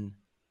in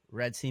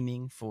red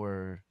teaming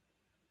for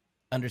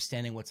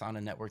understanding what's on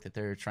a network that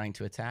they're trying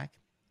to attack,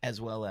 as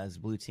well as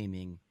blue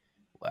teaming.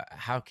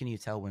 How can you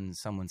tell when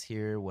someone's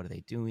here? What are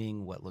they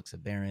doing? What looks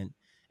aberrant?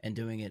 And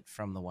doing it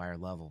from the wire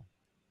level.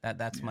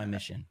 That's my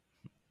mission.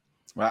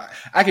 Well,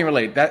 I can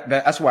relate.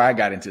 That's why I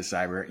got into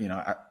cyber.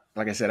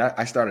 Like I said,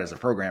 I started as a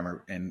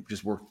programmer and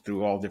just worked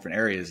through all different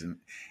areas. And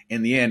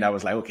in the end, I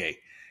was like, okay,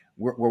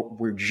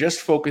 we're just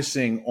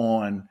focusing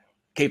on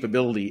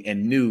capability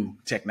and new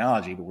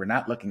technology, but we're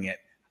not looking at,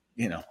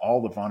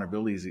 all the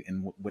vulnerabilities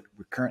in what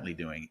we're currently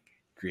doing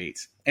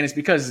creates. And it's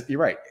because you're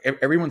right.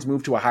 Everyone's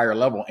moved to a higher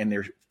level and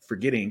they're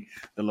forgetting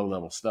the low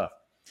level stuff.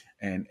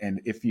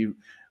 And if you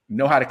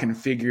know how to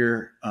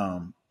configure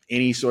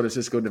any sort of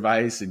Cisco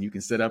device and you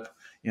can set up,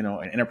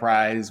 an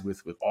enterprise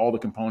with all the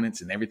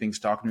components and everything's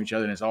talking to each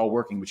other and it's all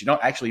working, but you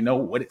don't actually know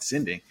what it's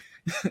sending.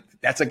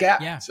 That's a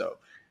gap. Yeah. So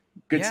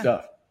good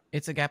stuff.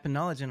 It's a gap in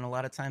knowledge. And a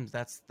lot of times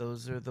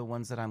those are the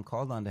ones that I'm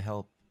called on to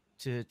help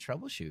to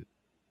troubleshoot,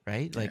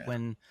 right? Like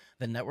when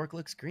the network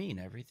looks green,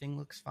 everything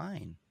looks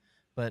fine,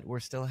 but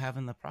we're still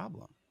having the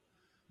problem.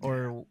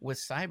 Or with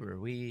cyber,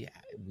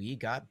 we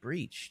got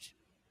breached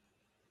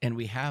and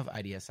we have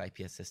IDS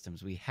IPS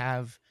systems. We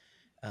have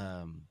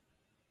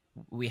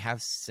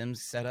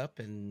SIMs set up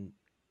and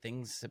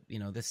things,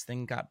 this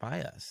thing got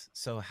by us.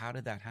 So how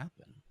did that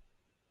happen?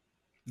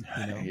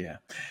 Yeah.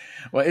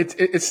 Well,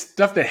 it's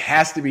stuff that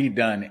has to be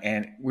done.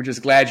 And we're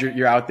just glad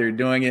you're out there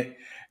doing it.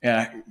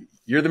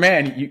 You're the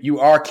man. You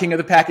are king of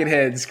the packet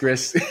heads,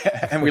 Chris,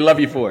 and we love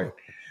you for it.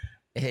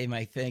 Hey,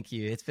 Mike, thank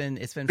you. It's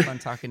been fun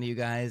talking to you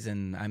guys,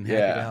 and I'm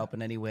happy to help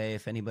in any way.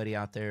 If anybody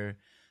out there,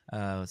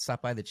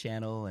 stop by the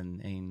channel,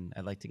 and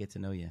I'd like to get to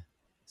know you.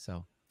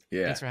 So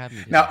thanks for having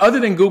me today. Now, other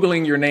than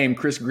Googling your name,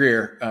 Chris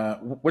Greer,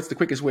 what's the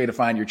quickest way to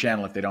find your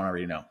channel if they don't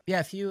already know? Yeah,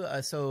 if you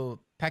so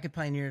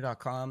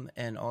packetpioneer.com,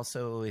 and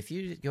also if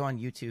you go on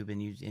YouTube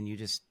and you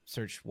just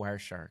search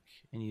Wireshark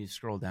and you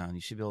scroll down,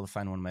 you should be able to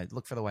find one of my.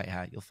 Look for the white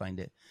hat, you'll find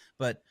it.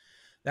 But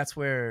that's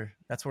where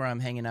I'm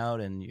hanging out,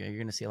 and you're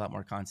going to see a lot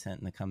more content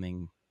in the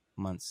coming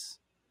months,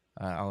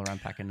 all around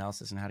packet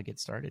analysis and how to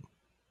get started.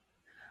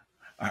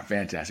 All right,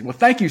 fantastic. Well,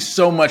 thank you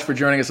so much for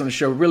joining us on the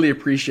show. Really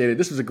appreciate it.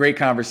 This was a great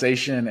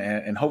conversation,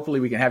 and hopefully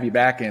we can have you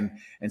back and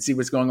see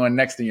what's going on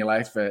next in your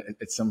life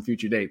at some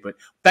future date. But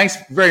thanks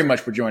very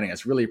much for joining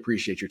us. Really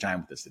appreciate your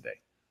time with us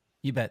today.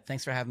 You bet.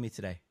 Thanks for having me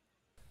today.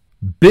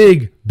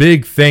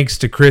 Big thanks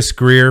to Chris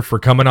Greer for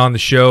coming on the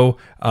show.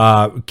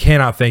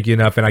 Cannot thank you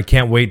enough, and I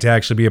can't wait to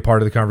actually be a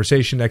part of the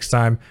conversation next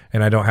time,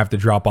 and I don't have to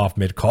drop off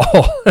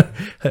mid-call.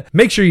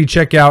 Make sure you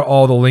check out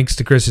all the links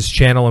to Chris's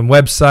channel and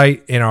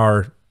website in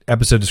our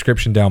episode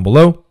description down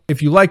below.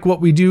 If you like what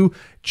we do,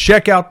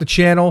 check out the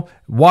channel,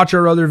 watch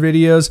our other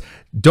videos.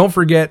 Don't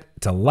forget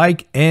to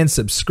like and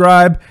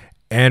subscribe,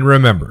 and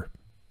remember,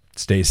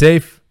 stay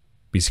safe,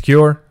 be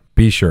secure,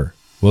 be sure.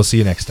 We'll see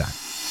you next time.